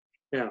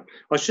 Yeah,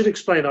 I should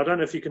explain. I don't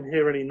know if you can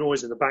hear any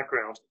noise in the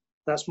background.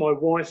 That's my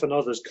wife and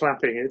others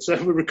clapping. It's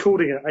we're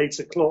recording at 8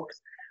 o'clock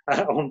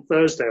on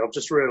Thursday. I've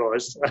just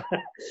realised,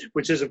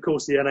 which is of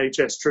course the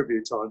NHS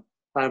tribute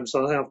time.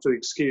 So I have to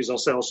excuse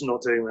ourselves for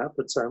not doing that.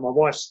 But my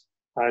wife's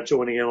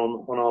joining in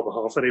on our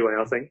behalf anyway,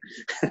 I think.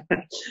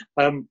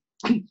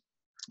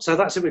 So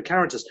that's it with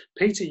characters.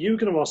 Peter, you were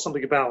going to ask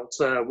something about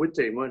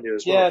Withdean, weren't you,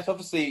 as well? Yes,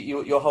 obviously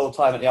your whole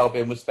time at the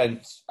Albion was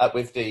spent at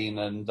Withdean,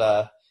 and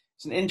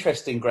it's an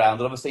interesting ground.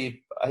 And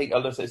obviously, I think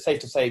it's safe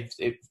to say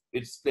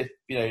it's split.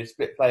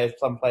 Split players.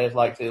 Some players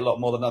liked it a lot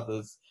more than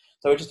others.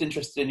 So we're just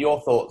interested in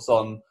your thoughts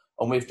on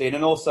Withdean,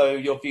 and also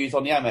your views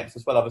on the Amex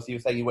as well. Obviously,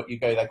 you're saying you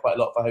go there quite a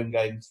lot for home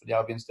games for the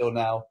Albion still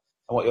now,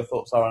 and what your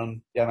thoughts are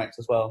on the Amex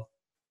as well.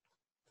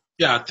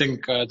 Yeah, I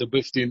think the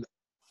Withdean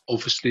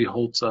obviously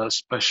holds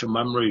special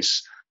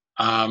memories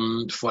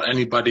for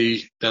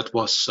anybody that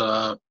was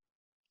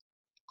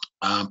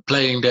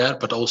playing there,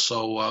 but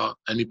also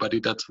anybody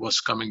that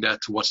was coming there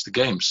to watch the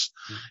games.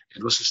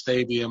 It was a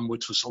stadium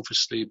which was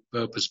obviously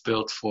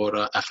purpose-built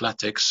for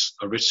athletics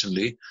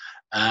originally,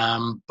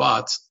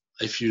 but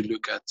if you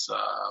look at,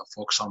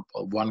 for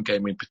example, one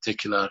game in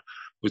particular,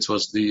 which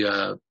was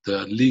the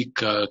League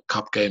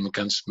Cup game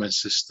against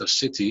Manchester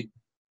City,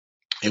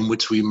 in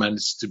which we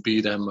managed to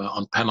beat them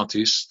on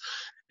penalties.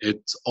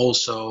 It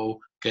also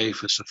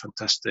gave us a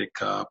fantastic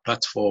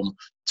platform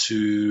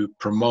to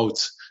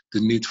promote the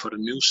need for a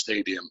new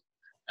stadium.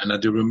 And I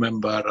do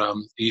remember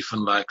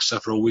even like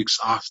several weeks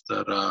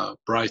after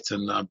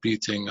Brighton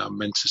beating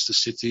Manchester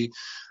City,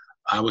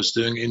 I was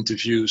doing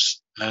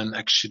interviews and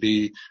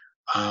actually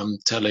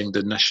telling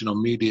the national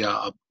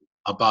media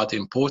about the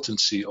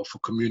importance of a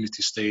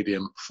community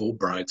stadium for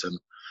Brighton.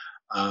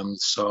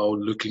 So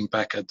looking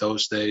back at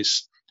those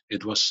days,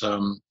 it was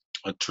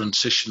a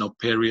transitional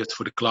period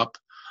for the club.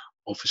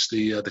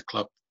 Obviously, the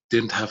club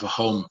didn't have a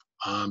home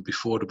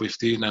before the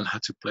Withdean and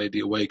had to play the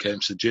away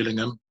games at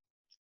Gillingham.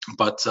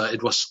 But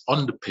it was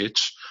on the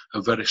pitch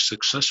a very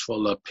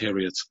successful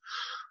period.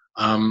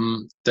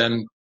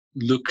 Then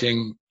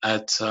looking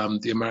at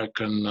the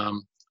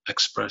American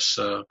Express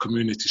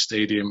Community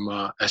Stadium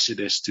as it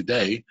is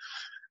today,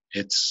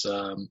 it's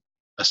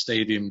a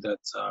stadium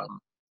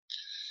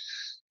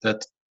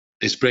that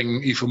is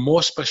bringing even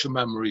more special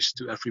memories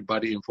to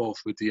everybody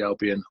involved with the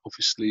Albion.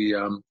 Obviously,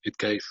 it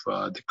gave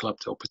the club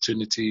the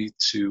opportunity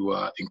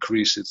to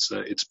increase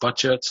its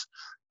budget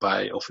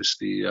by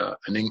obviously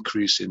an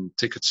increase in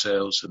ticket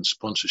sales and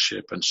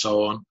sponsorship and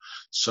so on.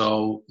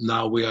 So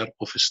now we are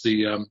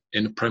obviously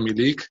in the Premier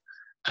League.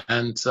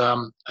 And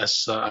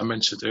as I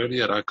mentioned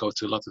earlier, I go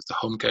to a lot of the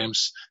home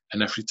games,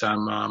 and every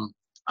time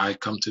I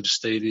come to the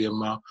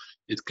stadium,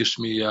 it gives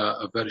me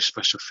a very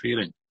special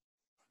feeling.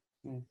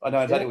 I know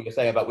exactly what you're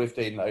saying about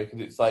Withdean, though, because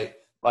it's like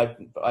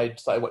I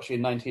started watching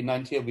in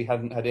 1990, and we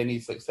hadn't had any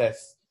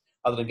success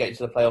other than getting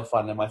to the playoff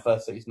final in my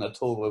first season at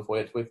all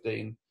with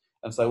Withdean.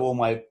 And so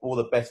all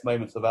the best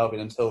moments of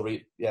Albion until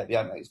the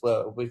Amex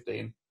were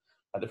Withdean,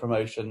 at the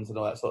promotions and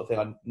all that sort of thing.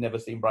 I'd never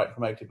seen Brighton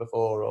promoted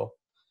before, or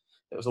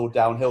it was all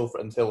downhill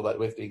until that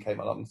Withdean came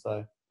along.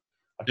 So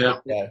I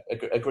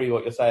agree with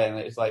what you're saying.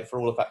 It's like, for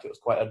all the fact it was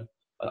quite an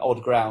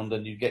odd ground,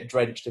 and you get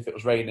drenched if it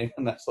was raining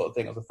and that sort of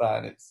thing. As a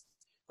fan, it's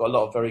got a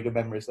lot of very good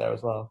memories there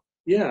as well.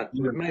 Yeah,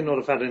 it may not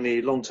have had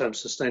any long-term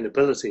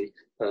sustainability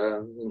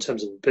in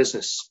terms of the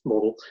business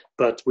model,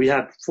 but we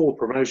had 4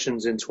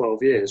 promotions in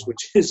 12 years,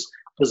 which is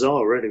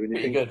bizarre, really. When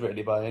you think good,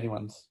 really, by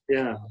anyone's.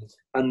 Yeah,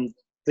 and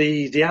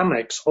the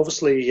Amex,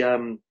 obviously,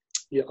 I'm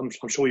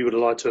sure you would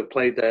have liked to have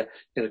played there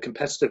in a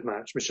competitive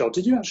match. Michel,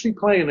 did you actually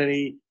play in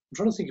any? I'm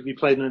trying to think if you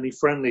played in any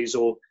friendlies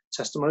or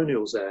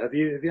testimonials there. Have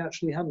you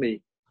actually had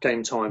any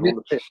game time on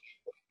the pitch?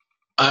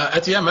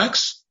 At the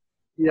Amex?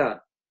 Yeah.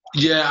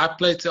 Yeah, I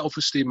played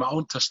obviously my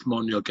own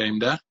testimonial game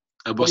there.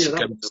 It was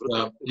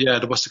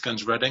it was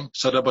against Reading,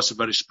 so that was a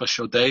very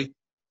special day.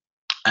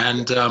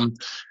 And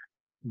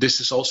this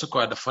is also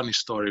quite a funny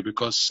story,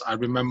 because I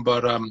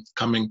remember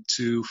coming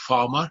to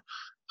Falmer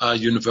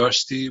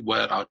University,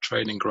 where our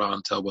training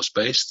ground was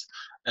based,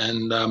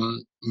 and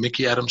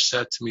Mickey Adams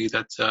said to me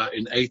that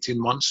in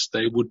 18 months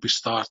they would be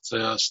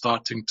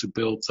starting to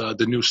build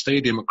the new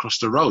stadium across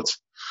the road.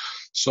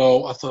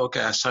 So I thought, okay,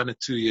 I sign a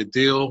 2-year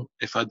deal.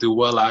 If I do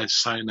well, I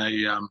sign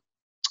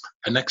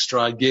an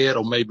extra year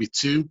or maybe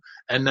 2,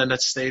 and then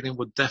that stadium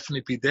would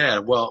definitely be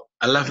there. Well,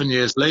 11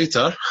 years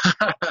later,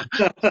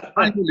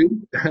 finally,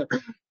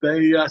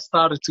 they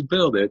started to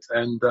build it,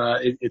 and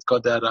it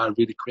got there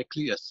really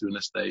quickly as soon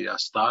as they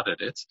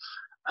started it.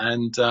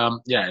 And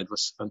it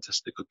was a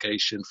fantastic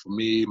occasion for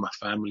me, my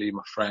family,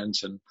 my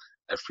friends, and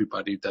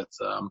everybody that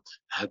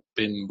had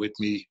been with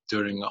me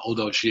during all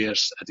those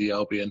years at the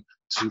Albion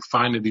to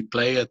finally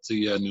play at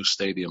the new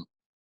stadium.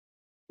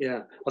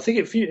 Yeah, I think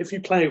if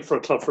you play for a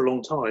club for a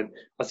long time,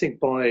 I think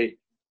by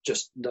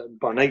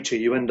nature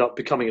you end up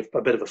becoming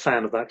a bit of a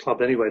fan of that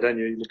club anyway, don't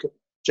you? You look at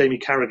Jamie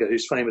Carragher,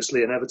 who's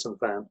famously an Everton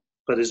fan,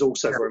 but is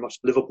also very much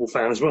a Liverpool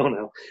fan as well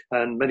now,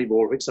 and many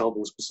more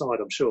examples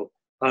beside, I'm sure.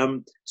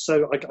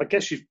 So I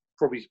guess you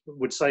probably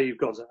would say you've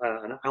got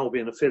an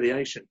Albion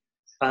affiliation.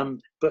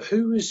 But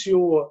who was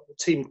your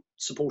team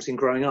supporting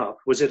growing up?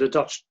 Was it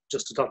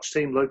just a Dutch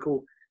team,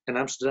 local in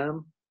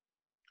Amsterdam?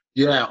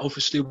 Yeah,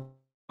 obviously,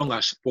 I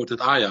supported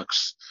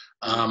Ajax.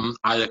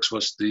 Ajax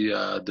was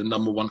the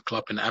number one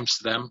club in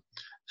Amsterdam,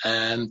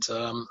 and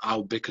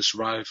our biggest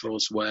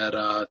rivals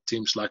were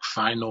teams like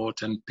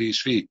Feyenoord and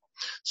PSV.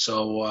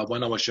 So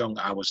when I was young,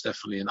 I was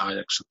definitely an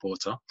Ajax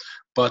supporter.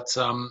 But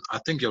I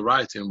think you're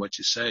right in what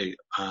you say.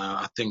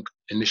 I think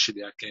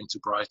initially I came to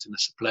Brighton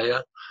as a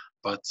player,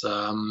 but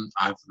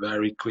I've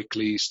very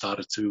quickly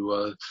started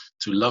to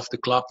love the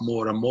club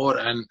more and more.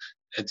 And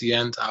at the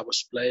end, I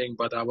was playing,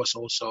 but I was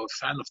also a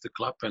fan of the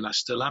club, and I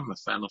still am a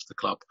fan of the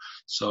club.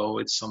 So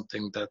it's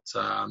something that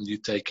you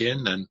take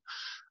in, and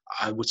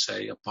I would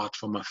say, apart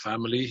from my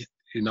family,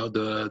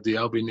 the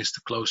Albion is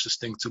the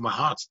closest thing to my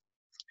heart.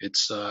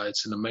 It's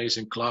an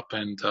amazing club,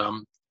 and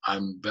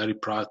I'm very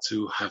proud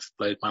to have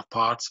played my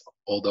part,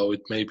 although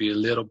it may be a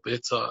little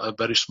bit a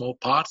very small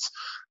part,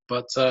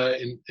 but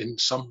in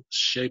some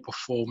shape or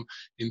form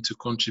into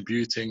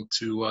contributing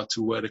to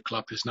where the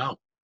club is now.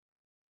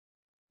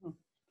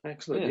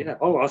 Excellent. Yeah.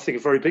 Oh, I think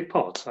a very big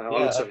part. I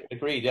would say.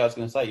 Agreed. Yeah, I was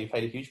going to say you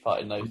played a huge part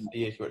in those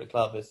years you were at the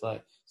club. It's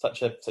like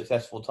such a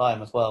successful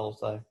time as well.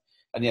 So,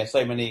 and yeah,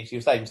 so many. You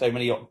were saying so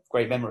many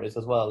great memories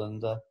as well.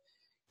 And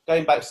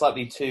going back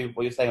slightly to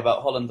what you're saying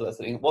about Holland,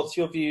 what's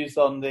your views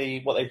on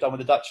what they've done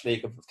with the Dutch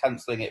league of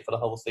cancelling it for the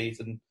whole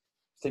season?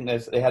 Do you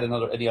think they had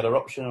any other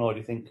option, or do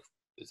you think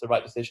it's the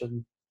right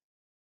decision?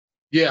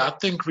 Yeah, I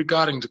think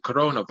regarding the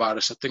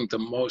coronavirus, I think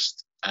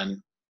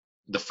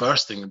the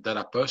first thing that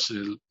I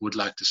personally would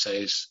like to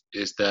say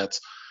is that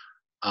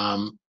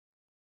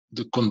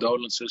the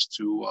condolences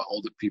to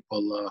all the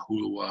people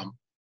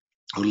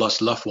who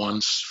lost loved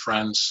ones,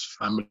 friends,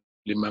 family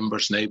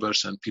members,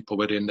 neighbors, and people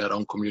within their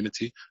own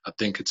community. I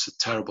think it's a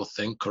terrible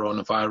thing,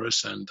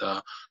 coronavirus. And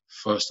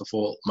first of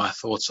all, my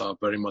thoughts are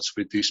very much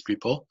with these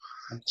people.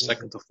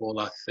 Second of all,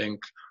 I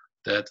think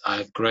that I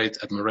have great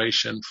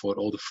admiration for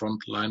all the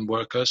frontline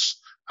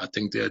workers. I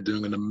think they are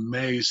doing an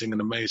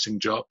amazing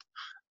job.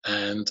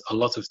 And a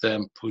lot of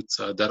them put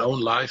their own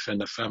life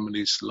and their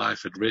family's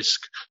life at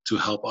risk to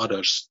help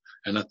others.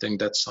 And I think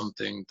that's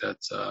something that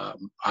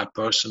I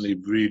personally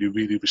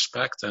really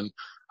respect. And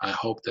I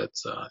hope that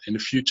in the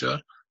future,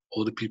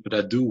 all the people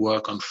that do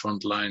work on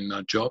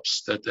frontline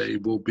jobs, that they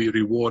will be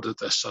rewarded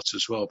as such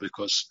as well,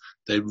 because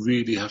they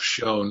really have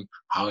shown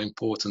how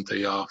important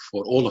they are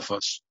for all of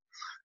us.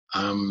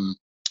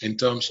 In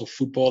terms of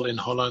football in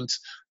Holland,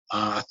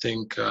 I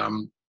think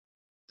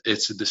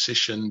it's a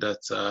decision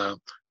that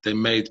they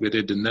made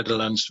within the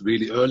Netherlands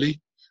really early.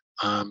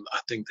 I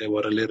think they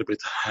were a little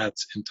bit ahead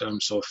in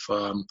terms of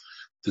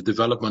the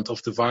development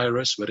of the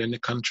virus within the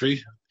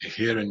country.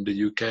 Here in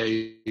the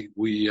UK,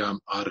 we are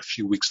a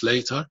few weeks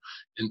later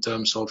in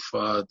terms of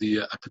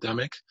the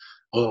epidemic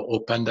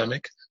or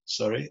pandemic,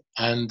 sorry.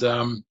 And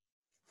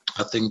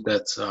I think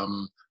that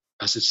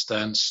as it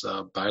stands,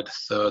 by the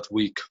third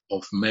week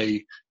of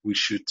May, we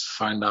should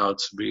find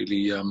out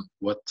really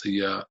what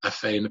the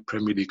FA and the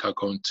Premier League are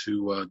going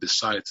to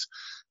decide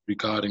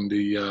regarding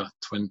the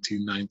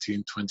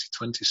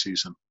 2019-2020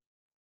 season.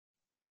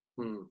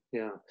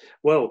 Yeah.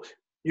 Well,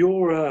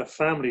 your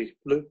family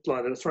looked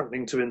like they were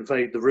threatening to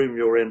invade the room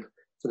you're in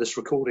for this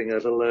recording a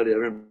little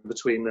earlier in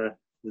between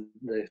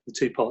the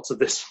two parts of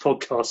this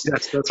podcast.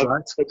 Yes, that's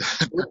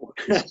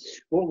right.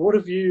 What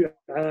have you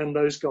and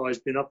those guys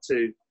been up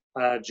to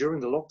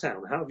during the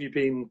lockdown? How have you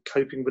been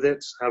coping with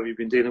it? How have you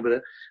been dealing with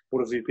it?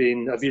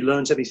 Have you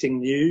learned anything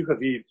new?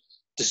 Have you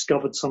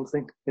discovered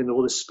something in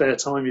all this spare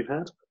time you've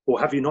had? Or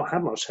have you not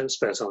had much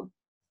spare time?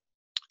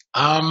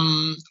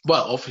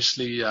 Well,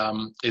 obviously,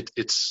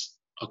 it's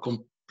a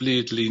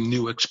completely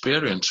new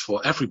experience for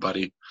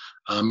everybody.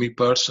 Me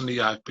personally,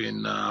 I've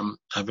been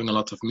having a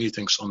lot of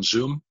meetings on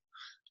Zoom,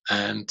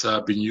 and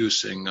been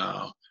using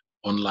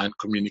online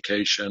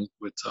communication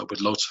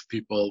with lots of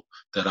people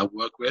that I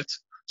work with.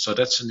 So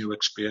that's a new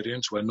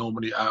experience where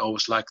normally I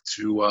always like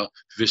to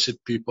visit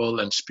people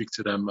and speak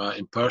to them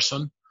in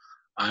person.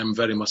 I'm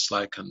very much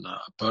like a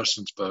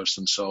person's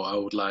person, so I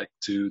would like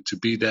to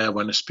be there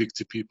when I speak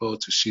to people,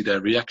 to see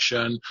their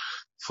reaction,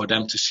 for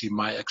them to see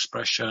my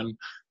expression.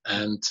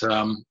 And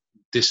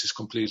this is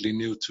completely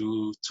new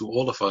to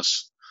all of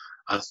us.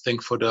 I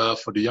think for the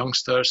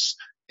youngsters,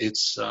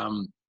 it's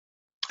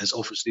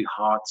obviously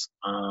hard.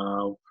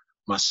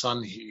 My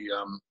son, he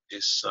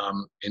is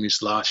in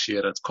his last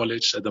year at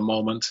college at the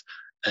moment,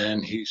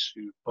 and he's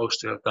supposed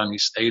to have done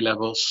his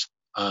A-levels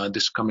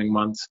this coming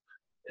month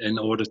in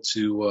order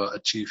to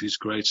achieve his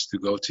grades to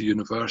go to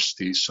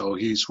university. So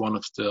he's one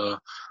of the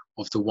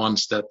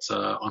ones that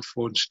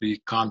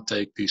unfortunately can't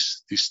take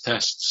these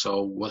tests.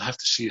 So we'll have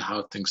to see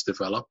how things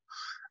develop.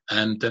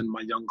 And then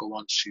my younger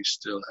one, she's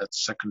still at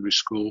secondary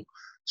school.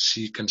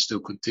 She can still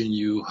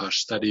continue her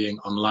studying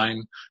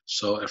online.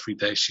 So every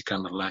day she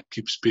kind of like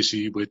keeps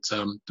busy with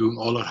doing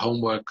all her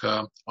homework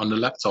on the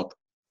laptop.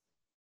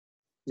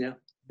 Yeah.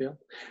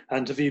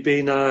 And have you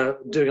been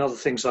doing other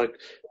things like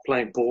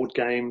playing board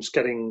games,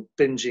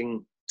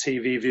 binging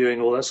TV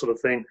viewing, all that sort of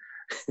thing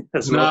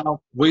as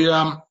No,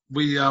 well?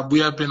 we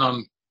have been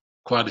on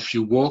quite a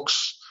few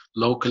walks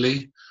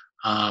locally.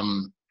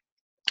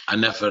 I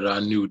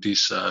never knew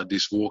these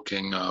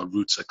walking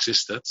routes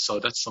existed, so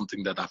that's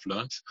something that I've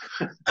learned.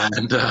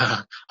 And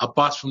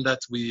apart from that,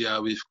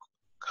 we've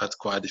got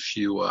quite a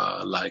few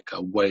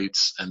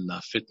weights and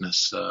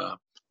fitness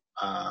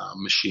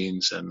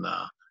machines and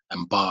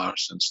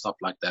bars and stuff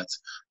like that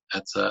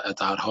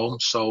at our home.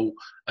 So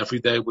every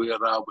day we're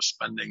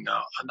spending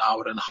an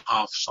hour and a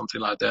half,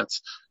 something like that,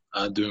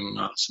 doing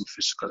some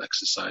physical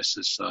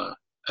exercises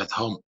at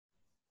home.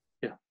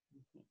 Yeah,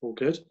 all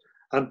good.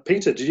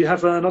 Peter, did you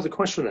have another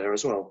question there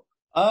as well?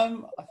 I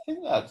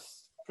think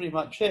that's pretty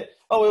much it.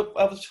 Oh,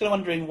 I was just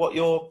wondering what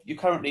you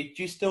currently,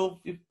 do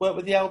you work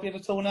with the Albion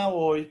at all now,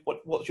 or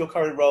what's your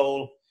current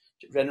role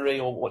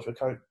generally, or what's your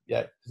current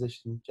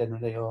position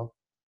generally? Or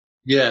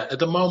Yeah, at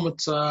the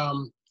moment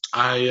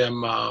I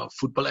am a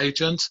football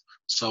agent,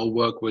 so I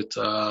work with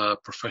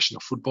professional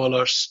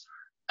footballers,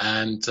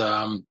 and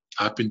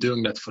I've been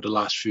doing that for the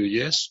last few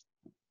years.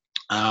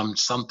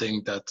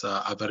 Something that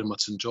I very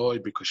much enjoy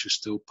because you're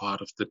still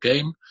part of the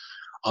game,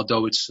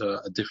 although it's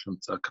a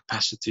different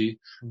capacity.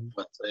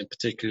 But in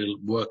particular,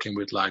 working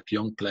with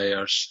young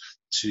players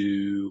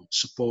to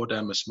support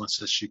them as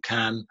much as you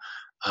can,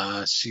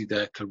 see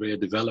their career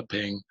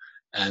developing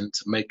and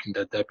making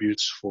their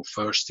debuts for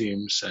first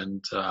teams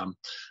and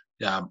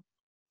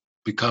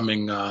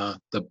becoming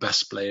the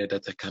best player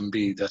that they can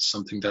be. That's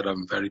something that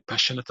I'm very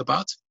passionate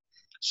about.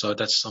 So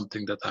that's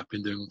something that I've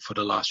been doing for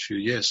the last few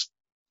years.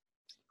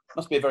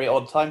 Must be a very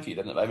odd time for you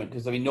then at the moment,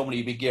 because normally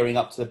you'd be gearing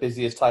up to the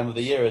busiest time of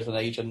the year as an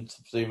agent,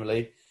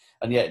 presumably,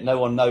 and yet no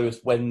one knows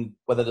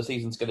whether the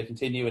season's going to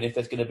continue and if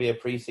there's going to be a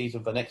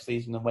pre-season for next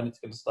season and when it's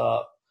going to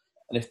start,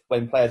 and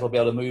when players will be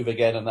able to move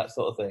again and that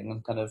sort of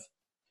thing. And it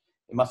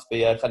must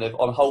be a kind of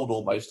on hold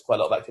almost,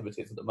 quite a lot of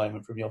activities at the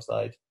moment from your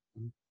side.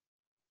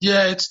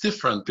 Yeah, it's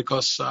different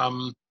because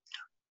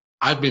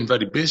I've been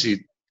very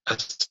busy,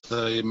 as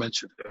I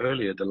mentioned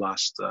earlier, the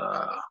last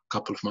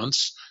couple of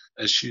months.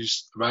 As you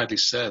rightly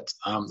said,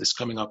 it's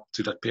coming up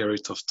to that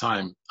period of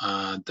time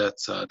that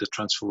the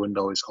transfer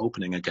window is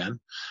opening again.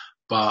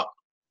 But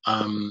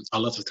a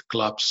lot of the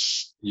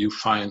clubs you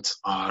find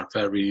are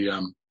very...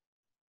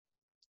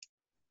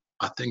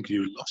 I think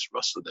you lost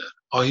Russell there.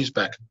 Oh, he's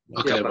back.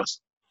 Okay, yeah,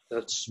 Russell.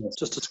 That's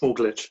just a small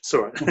glitch. It's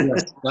all right.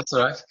 Yes, that's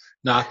all right.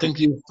 Now, I think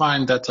you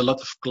find that a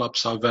lot of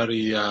clubs are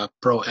very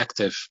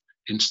proactive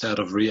instead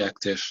of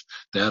reactive.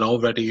 They had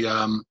already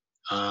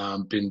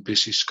been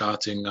busy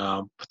scouting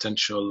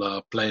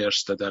potential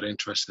players that they're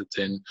interested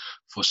in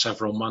for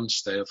several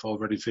months. They have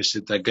already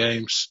visited their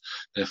games.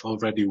 They've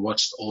already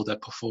watched all their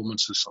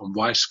performances on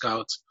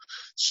Y-Scout.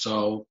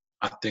 So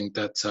I think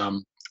that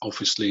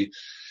obviously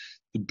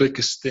the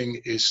biggest thing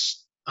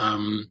is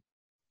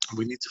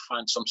we need to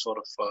find some sort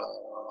of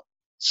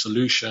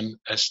solution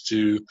as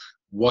to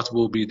what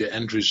will be the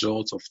end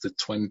result of the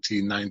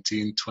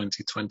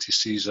 2019-2020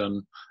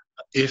 season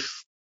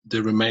if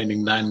the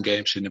remaining 9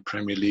 games in the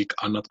Premier League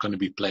are not going to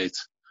be played.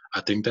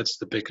 I think that's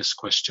the biggest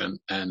question.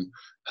 And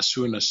as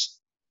soon as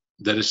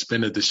there has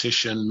been a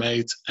decision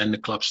made and the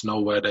clubs know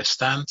where they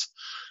stand,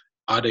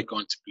 are they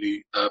going to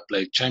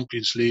play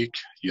Champions League,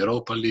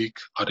 Europa League?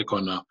 Are they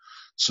going to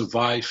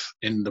survive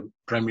in the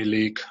Premier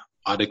League?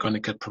 Are they going to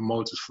get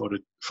promoted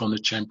from the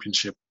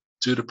Championship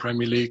to the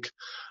Premier League?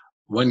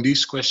 When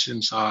these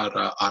questions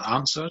are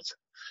answered,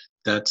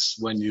 that's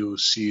when you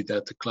see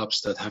that the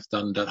clubs that have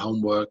done that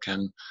homework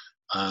and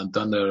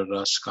done their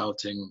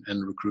scouting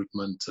and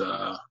recruitment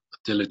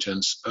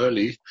diligence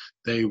early,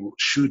 they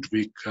should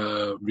reap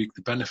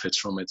the benefits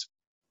from it.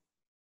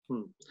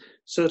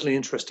 Certainly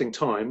interesting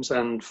times,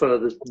 and for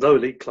the lower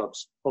league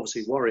clubs,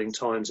 obviously worrying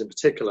times in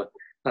particular,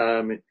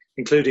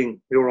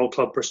 including your old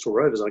club Bristol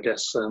Rovers, I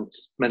guess,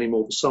 many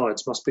more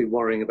besides, must be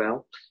worrying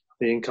about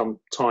the income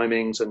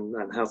timings and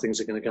how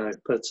things are going to go.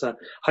 But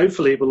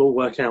hopefully it will all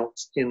work out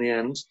in the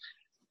end.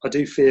 I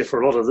do fear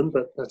for a lot of them,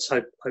 but let's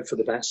hope for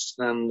the best,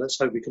 and let's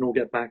hope we can all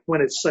get back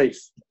when it's safe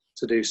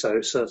to do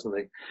so,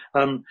 certainly.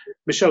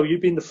 Michel,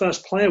 you've been the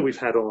first player we've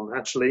had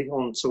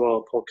onto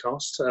our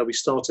podcast. We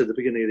started at the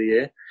beginning of the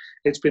year.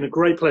 It's been a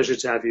great pleasure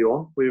to have you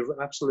on.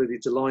 We're absolutely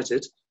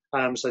delighted.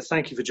 So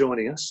thank you for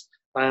joining us.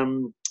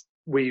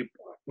 We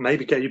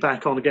maybe get you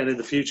back on again in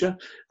the future,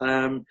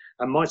 and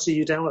might see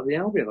you down at the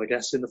Albion, I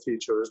guess, in the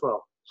future as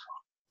well.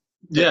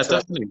 Yeah,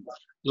 definitely.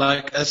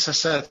 As I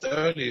said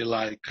earlier,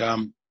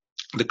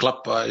 the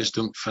club is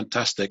doing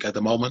fantastic at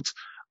the moment.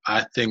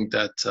 I think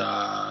that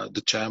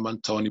the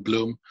chairman, Tony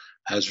Bloom,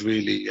 has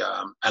really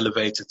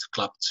elevated the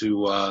club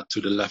to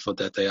the level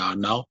that they are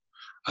now.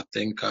 I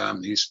think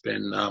he's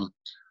been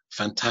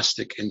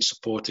fantastic in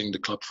supporting the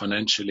club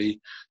financially,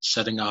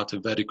 setting out a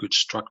very good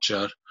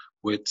structure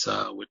with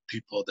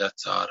people that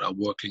are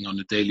working on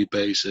a daily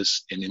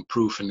basis in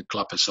improving the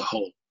club as a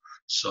whole.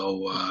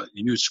 So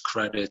huge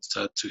credit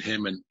to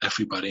him and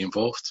everybody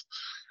involved.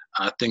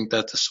 I think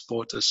that the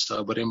supporters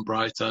within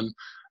Brighton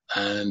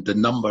and the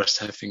numbers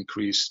have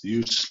increased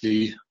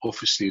hugely.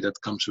 Obviously, that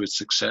comes with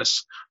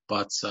success,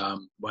 But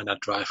when I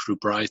drive through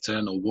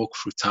Brighton or walk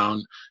through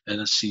town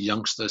and I see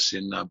youngsters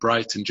in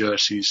Brighton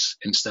jerseys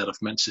instead of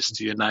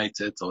Manchester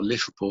United or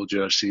Liverpool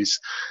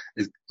jerseys,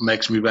 it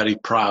makes me very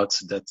proud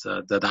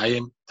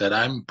that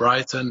I'm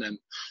Brighton, and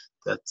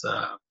that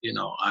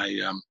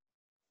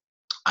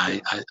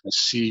I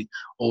see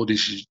all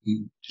these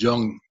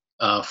young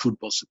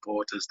football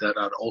supporters that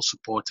are all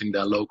supporting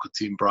their local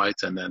team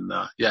Brighton, and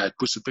it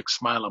puts a big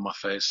smile on my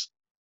face.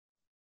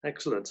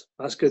 Excellent.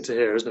 That's good to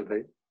hear, isn't it,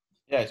 Pete?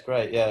 Yeah, it's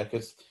great. Yeah,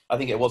 because I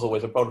think it was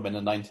always a problem in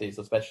the 90s,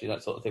 especially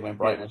that sort of thing when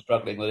Brighton was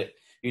struggling with it.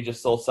 You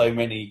just saw so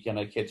many,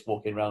 kids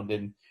walking around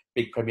in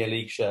big Premier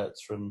League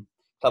shirts from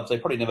clubs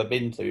they've probably never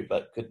been to,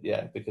 but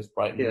because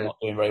Brighton were not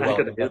doing very well,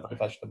 they're very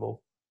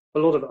fashionable. A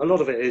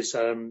lot of it is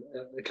a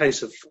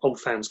case of old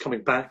fans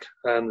coming back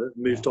that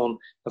moved on,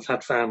 have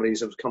had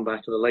families, have come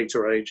back at a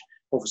later age.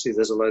 Obviously,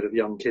 there's a load of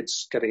young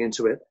kids getting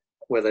into it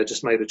where they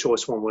just made a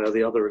choice one way or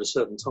the other at a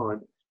certain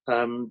time.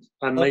 And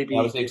maybe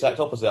I was the exact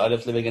opposite. I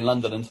was living in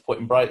London and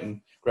supporting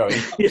Brighton growing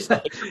up. You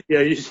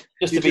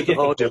did the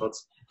hard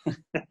yards.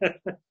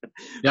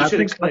 I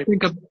think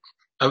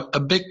a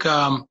big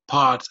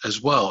part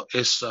as well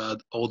is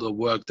all the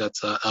work that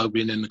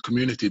Albion in the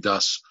community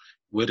does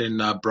within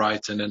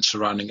Brighton and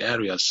surrounding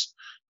areas.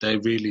 They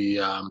really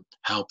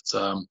helped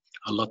a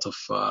lot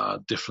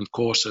of different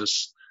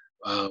courses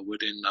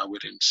within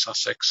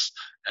Sussex,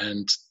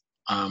 and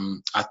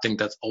I think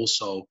that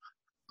also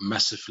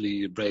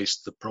massively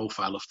raised the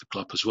profile of the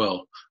club as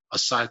well.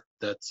 Aside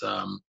that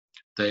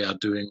they are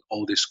doing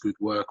all this good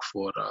work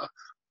for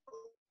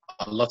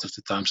a lot of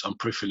the times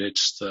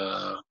unprivileged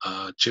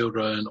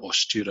children or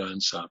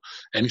students,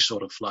 any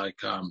sort of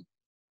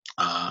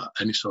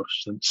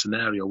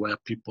scenario where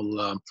people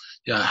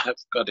have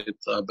got it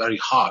very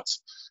hard.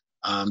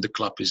 The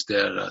club is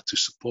there to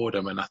support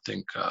them, and I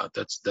think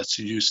that's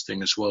a huge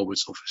thing as well,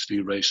 which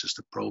obviously raises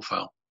the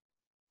profile.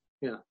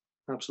 Yeah,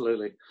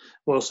 absolutely.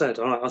 Well said.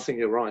 I think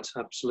you're right.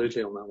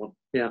 Absolutely on that one.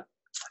 Yeah.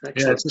 Excellent.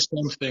 Yeah, it's the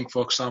same thing.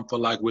 For example,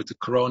 like with the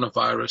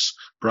coronavirus,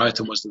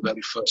 Brighton was the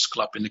very first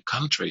club in the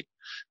country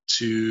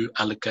to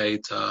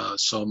allocate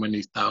so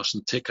many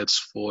thousand tickets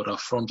for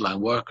frontline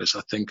workers.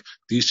 I think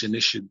these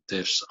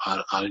initiatives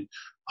are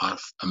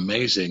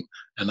amazing,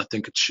 and I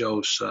think it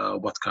shows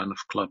what kind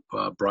of club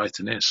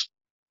Brighton is.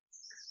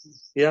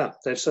 Yeah,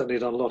 they've certainly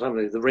done a lot, haven't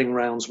they? The ring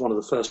round's one of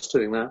the first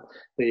doing that.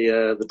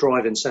 The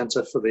drive-in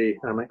centre for the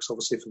Amex,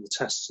 obviously for the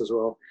tests as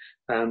well,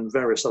 and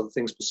various other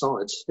things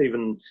besides.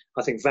 Even,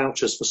 I think,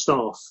 vouchers for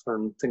staff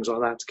and things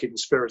like that to keep the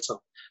spirits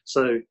up.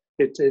 So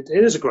it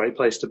is a great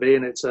place to be,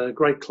 and it's a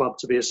great club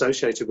to be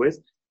associated with.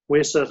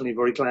 We're certainly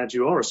very glad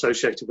you are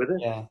associated with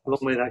it. Yeah, long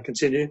may that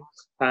continue.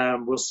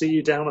 We'll see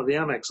you down at the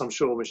Amex, I'm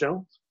sure,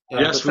 Michel.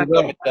 Yes, we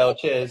will. Michel,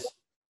 cheers.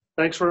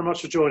 Thanks very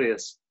much for joining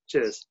us.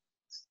 Cheers.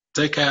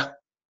 Take care.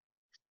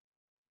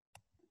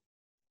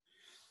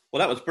 Well,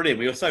 that was brilliant.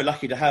 We were so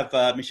lucky to have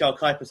Michel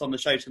Kuipers on the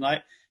show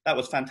tonight. That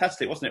was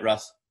fantastic, wasn't it,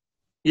 Russ?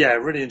 Yeah,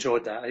 really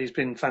enjoyed that. He's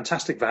been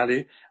fantastic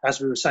value. As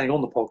we were saying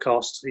on the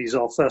podcast, he's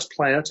our first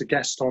player to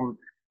guest on,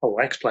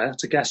 or ex-player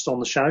to guest on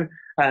the show.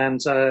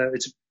 And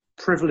it's a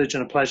privilege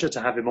and a pleasure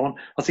to have him on.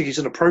 I think he's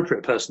an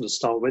appropriate person to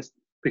start with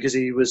because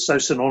he was so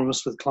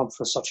synonymous with the club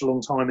for such a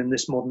long time in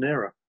this modern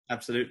era.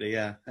 Absolutely,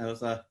 yeah. It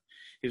was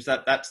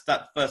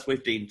that first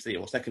with Dean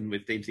season, or second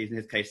with Dean season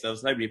in his case. There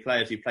was so many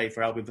players who played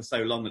for Albion for so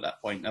long at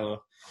that point. There were,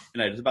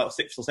 there's about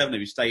 6 or 7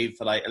 who stayed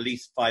for like at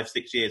least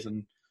 5-6 years,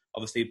 and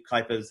obviously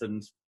Kuipers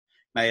and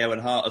Mayo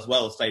and Hart as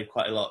well stayed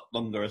quite a lot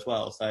longer as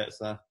well. So it's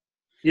there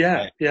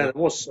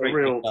was a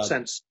real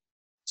sense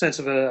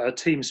of a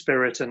team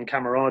spirit and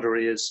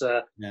camaraderie, as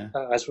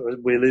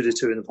we alluded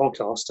to in the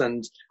podcast,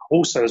 and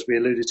also as we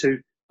alluded to.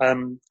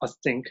 I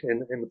think in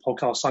the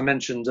podcast I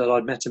mentioned that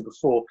I'd met him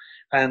before,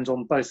 and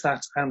on both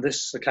that and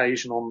this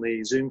occasion on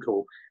the Zoom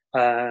call,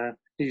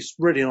 he's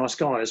a really nice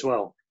guy as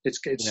well.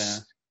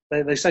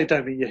 They say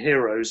don't meet your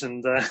heroes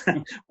and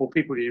or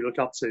people you look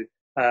up to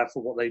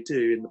for what they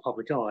do in the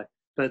public eye,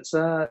 but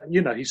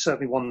he's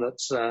certainly one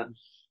that's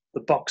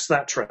that bucks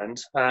that trend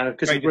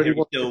because he really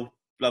still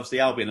loves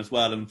the Albion as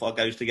well and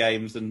goes to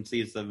games and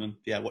sees them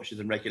and watches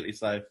them regularly.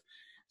 So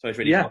it's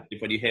really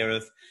positive when you hear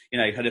of,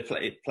 kind of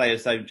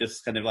players don't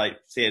just kind of like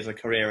see it as a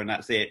career and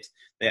that's it.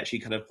 They actually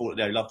kind of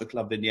love the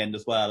club in the end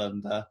as well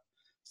and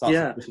start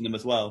supporting them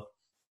as well.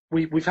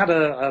 We've had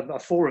a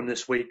forum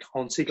this week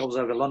on Seagulls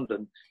Over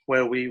London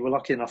where we were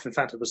lucky enough, in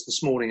fact it was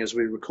this morning as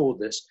we record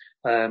this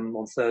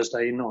on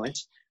Thursday night.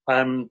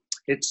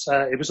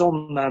 It was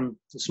on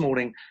this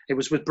morning, it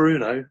was with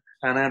Bruno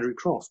and Andrew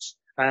Crofts.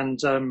 And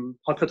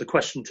I put the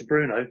question to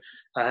Bruno,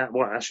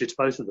 actually to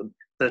both of them,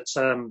 that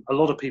a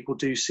lot of people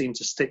do seem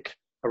to stick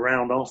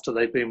around after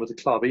they've been with the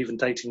club, even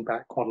dating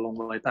back quite a long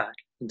way back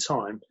in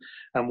time.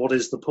 And what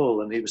is the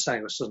pull? And he was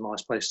saying it's a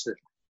nice place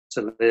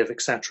to live,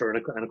 etc.,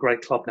 and a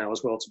great club now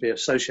as well to be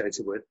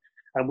associated with.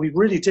 And we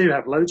really do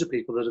have loads of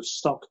people that have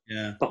stuck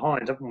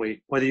behind, haven't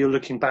we? Whether you're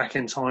looking back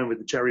in time with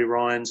the Jerry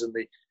Ryans and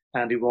the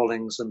Andy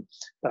Rollings and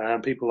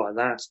people like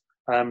that,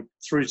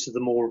 through to the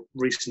more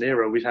recent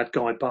era, we've had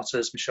Guy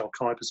Butters, Michel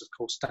Kuipers, of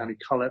course, Danny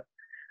Cullip,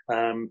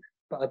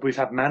 but we've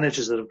had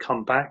managers that have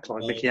come back,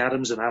 like Mickey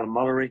Adams and Alan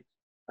Mullery,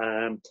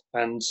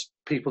 and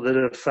people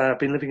that have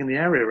been living in the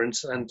area. And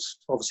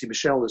obviously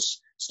Michel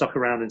has stuck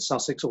around in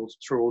Sussex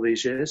through all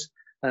these years.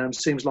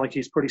 Seems like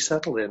he's pretty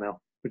settled here now,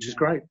 which is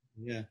great.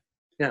 Yeah.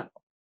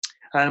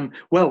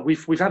 Well,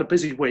 we've had a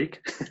busy week.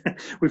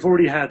 We've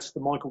already had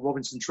the Michael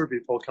Robinson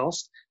Tribute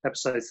Podcast,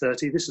 episode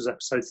 30. This is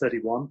episode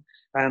 31.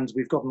 And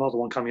we've got another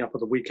one coming up at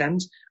the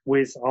weekend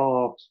with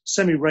our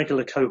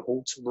semi-regular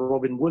cohort,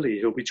 Robin Woolley,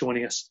 who'll be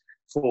joining us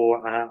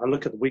for a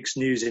look at the week's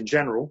news in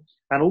general.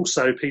 And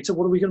also, Peter,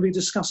 what are we going to be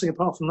discussing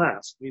apart from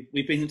that?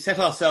 We've been set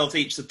ourselves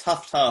each the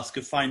tough task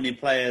of finding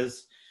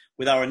players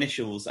with our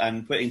initials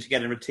and putting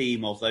together a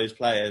team of those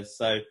players.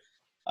 So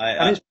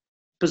it's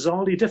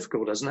bizarrely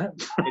difficult, isn't it?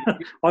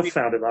 I've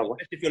found it that way.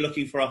 If you're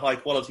looking for a high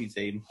quality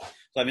team.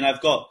 So, I mean, I've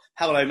got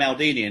Paolo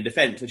Maldini in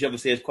defence, which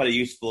obviously is quite a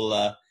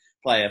useful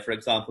player, for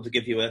example, to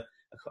give you a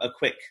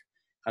quick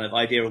kind of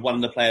idea of one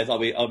of the players I'll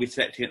be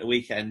selecting at the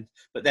weekend.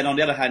 But then on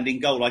the other hand, in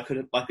goal, I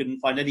couldn't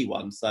find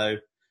anyone. So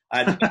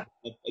I had a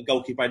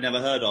goalkeeper I'd never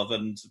heard of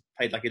and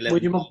paid like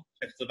 11 for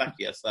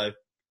Czechoslovakia. So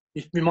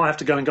you might have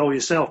to go and goal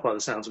yourself by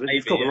the sounds of it. Maybe,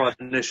 you've got the right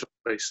initial,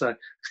 so.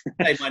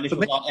 My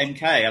initials aren't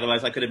MK,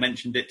 otherwise I could have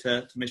mentioned it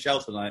to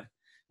Michel tonight.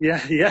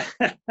 Yeah.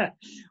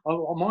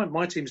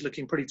 My team's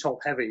looking pretty top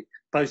heavy,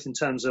 both in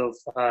terms of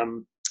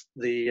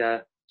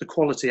the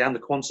quality and the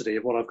quantity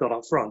of what I've got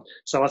up front.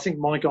 So I think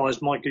my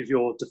guys might give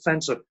your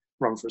defence a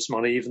run for its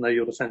money, even though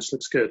your defence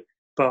looks good.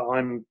 But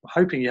I'm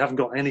hoping you haven't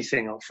got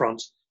anything up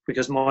front,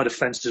 because my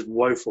defence is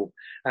woeful.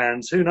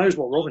 And who knows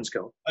what Robin's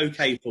got.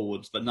 Okay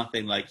forwards, but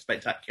nothing like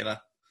spectacular.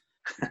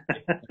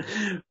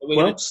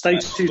 Well, stay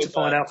tuned to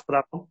find out for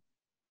that one.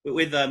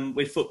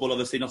 With football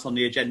obviously not on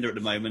the agenda at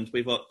the moment,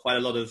 we've got quite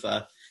a lot of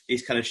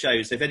these kind of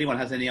shows. So if anyone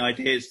has any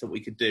ideas that we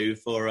could do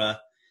for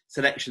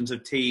selections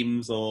of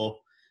teams or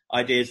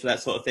ideas for that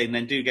sort of thing,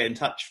 then do get in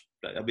touch.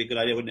 That'd be a good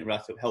idea, wouldn't it,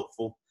 Russ?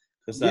 Helpful,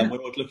 because we're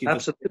always looking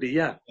absolutely,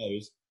 for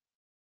shows.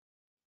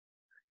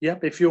 Yeah,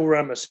 if you're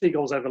a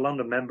Seagulls Over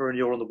London member and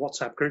you're on the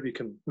WhatsApp group, you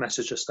can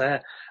message us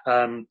there.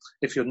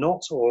 If you're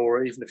not,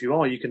 or even if you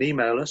are, you can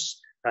email us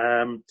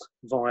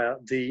via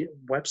the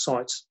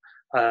website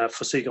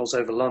for Seagulls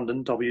Over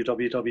London,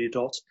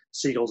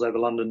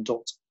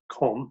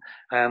 www.seagullsoverlondon.com,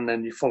 and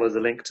then you follow the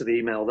link to the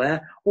email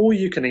there, or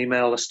you can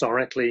email us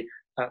directly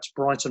at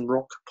Brighton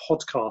Rock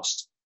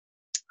Podcast.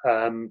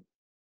 Brighton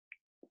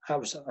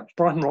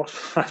Rock,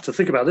 I have to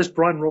think about this,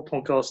 Brighton Rock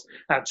Podcast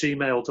at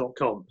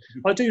gmail.com.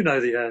 I do know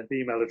the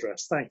email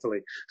address, thankfully.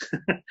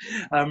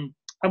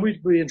 And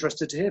we'd be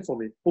interested to hear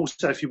from you.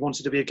 Also, if you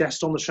wanted to be a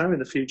guest on the show in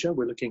the future,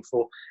 we're looking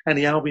for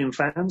any Albion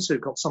fans who've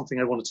got something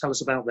they want to tell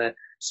us about their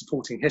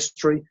supporting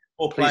history.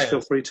 Or please players. Feel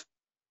free to.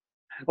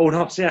 Oh,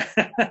 not, yeah.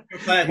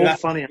 More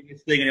funny. And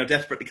you're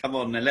desperate to come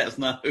on, then let us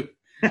know.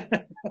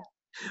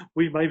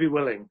 We may be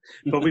willing.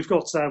 But we've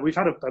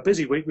had a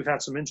busy week. We've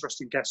had some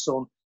interesting guests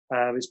on.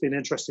 It's been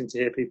interesting to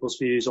hear people's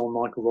views on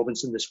Michael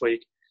Robinson this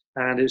week.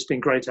 And it's been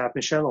great to have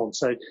Michel on.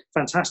 So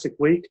fantastic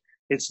week.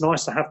 It's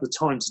nice to have the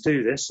time to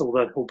do this,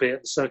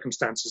 albeit the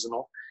circumstances are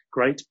not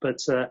great, but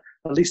at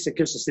least it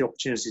gives us the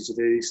opportunity to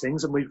do these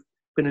things, and we've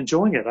been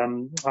enjoying it.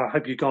 I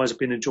hope you guys have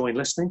been enjoying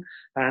listening,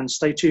 and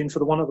stay tuned for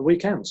the one at the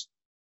weekends.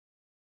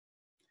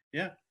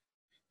 Yeah.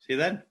 See you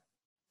then.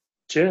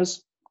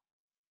 Cheers.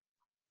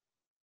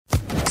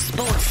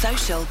 Sports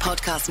Social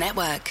Podcast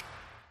Network.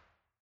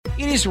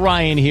 It is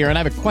Ryan here, and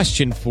I have a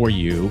question for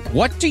you.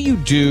 What do you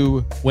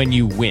do when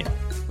you win?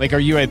 Like, are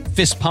you a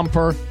fist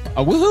pumper,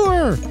 a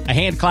woohooer, a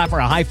hand clapper,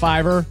 a high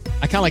fiver?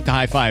 I kind of like the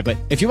high five, but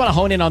if you want to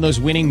hone in on those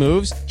winning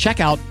moves, check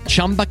out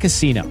Chumba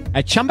Casino.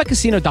 At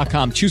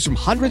ChumbaCasino.com, choose from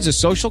hundreds of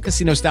social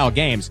casino style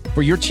games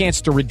for your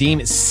chance to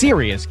redeem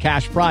serious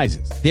cash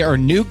prizes. There are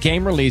new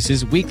game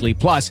releases weekly,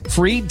 plus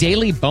free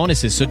daily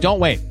bonuses. So don't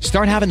wait.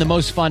 Start having the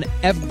most fun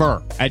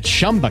ever at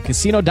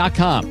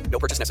ChumbaCasino.com. No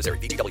purchase necessary.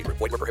 VGW Group.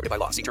 Void where prohibited by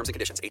law. See terms and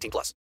conditions. 18+.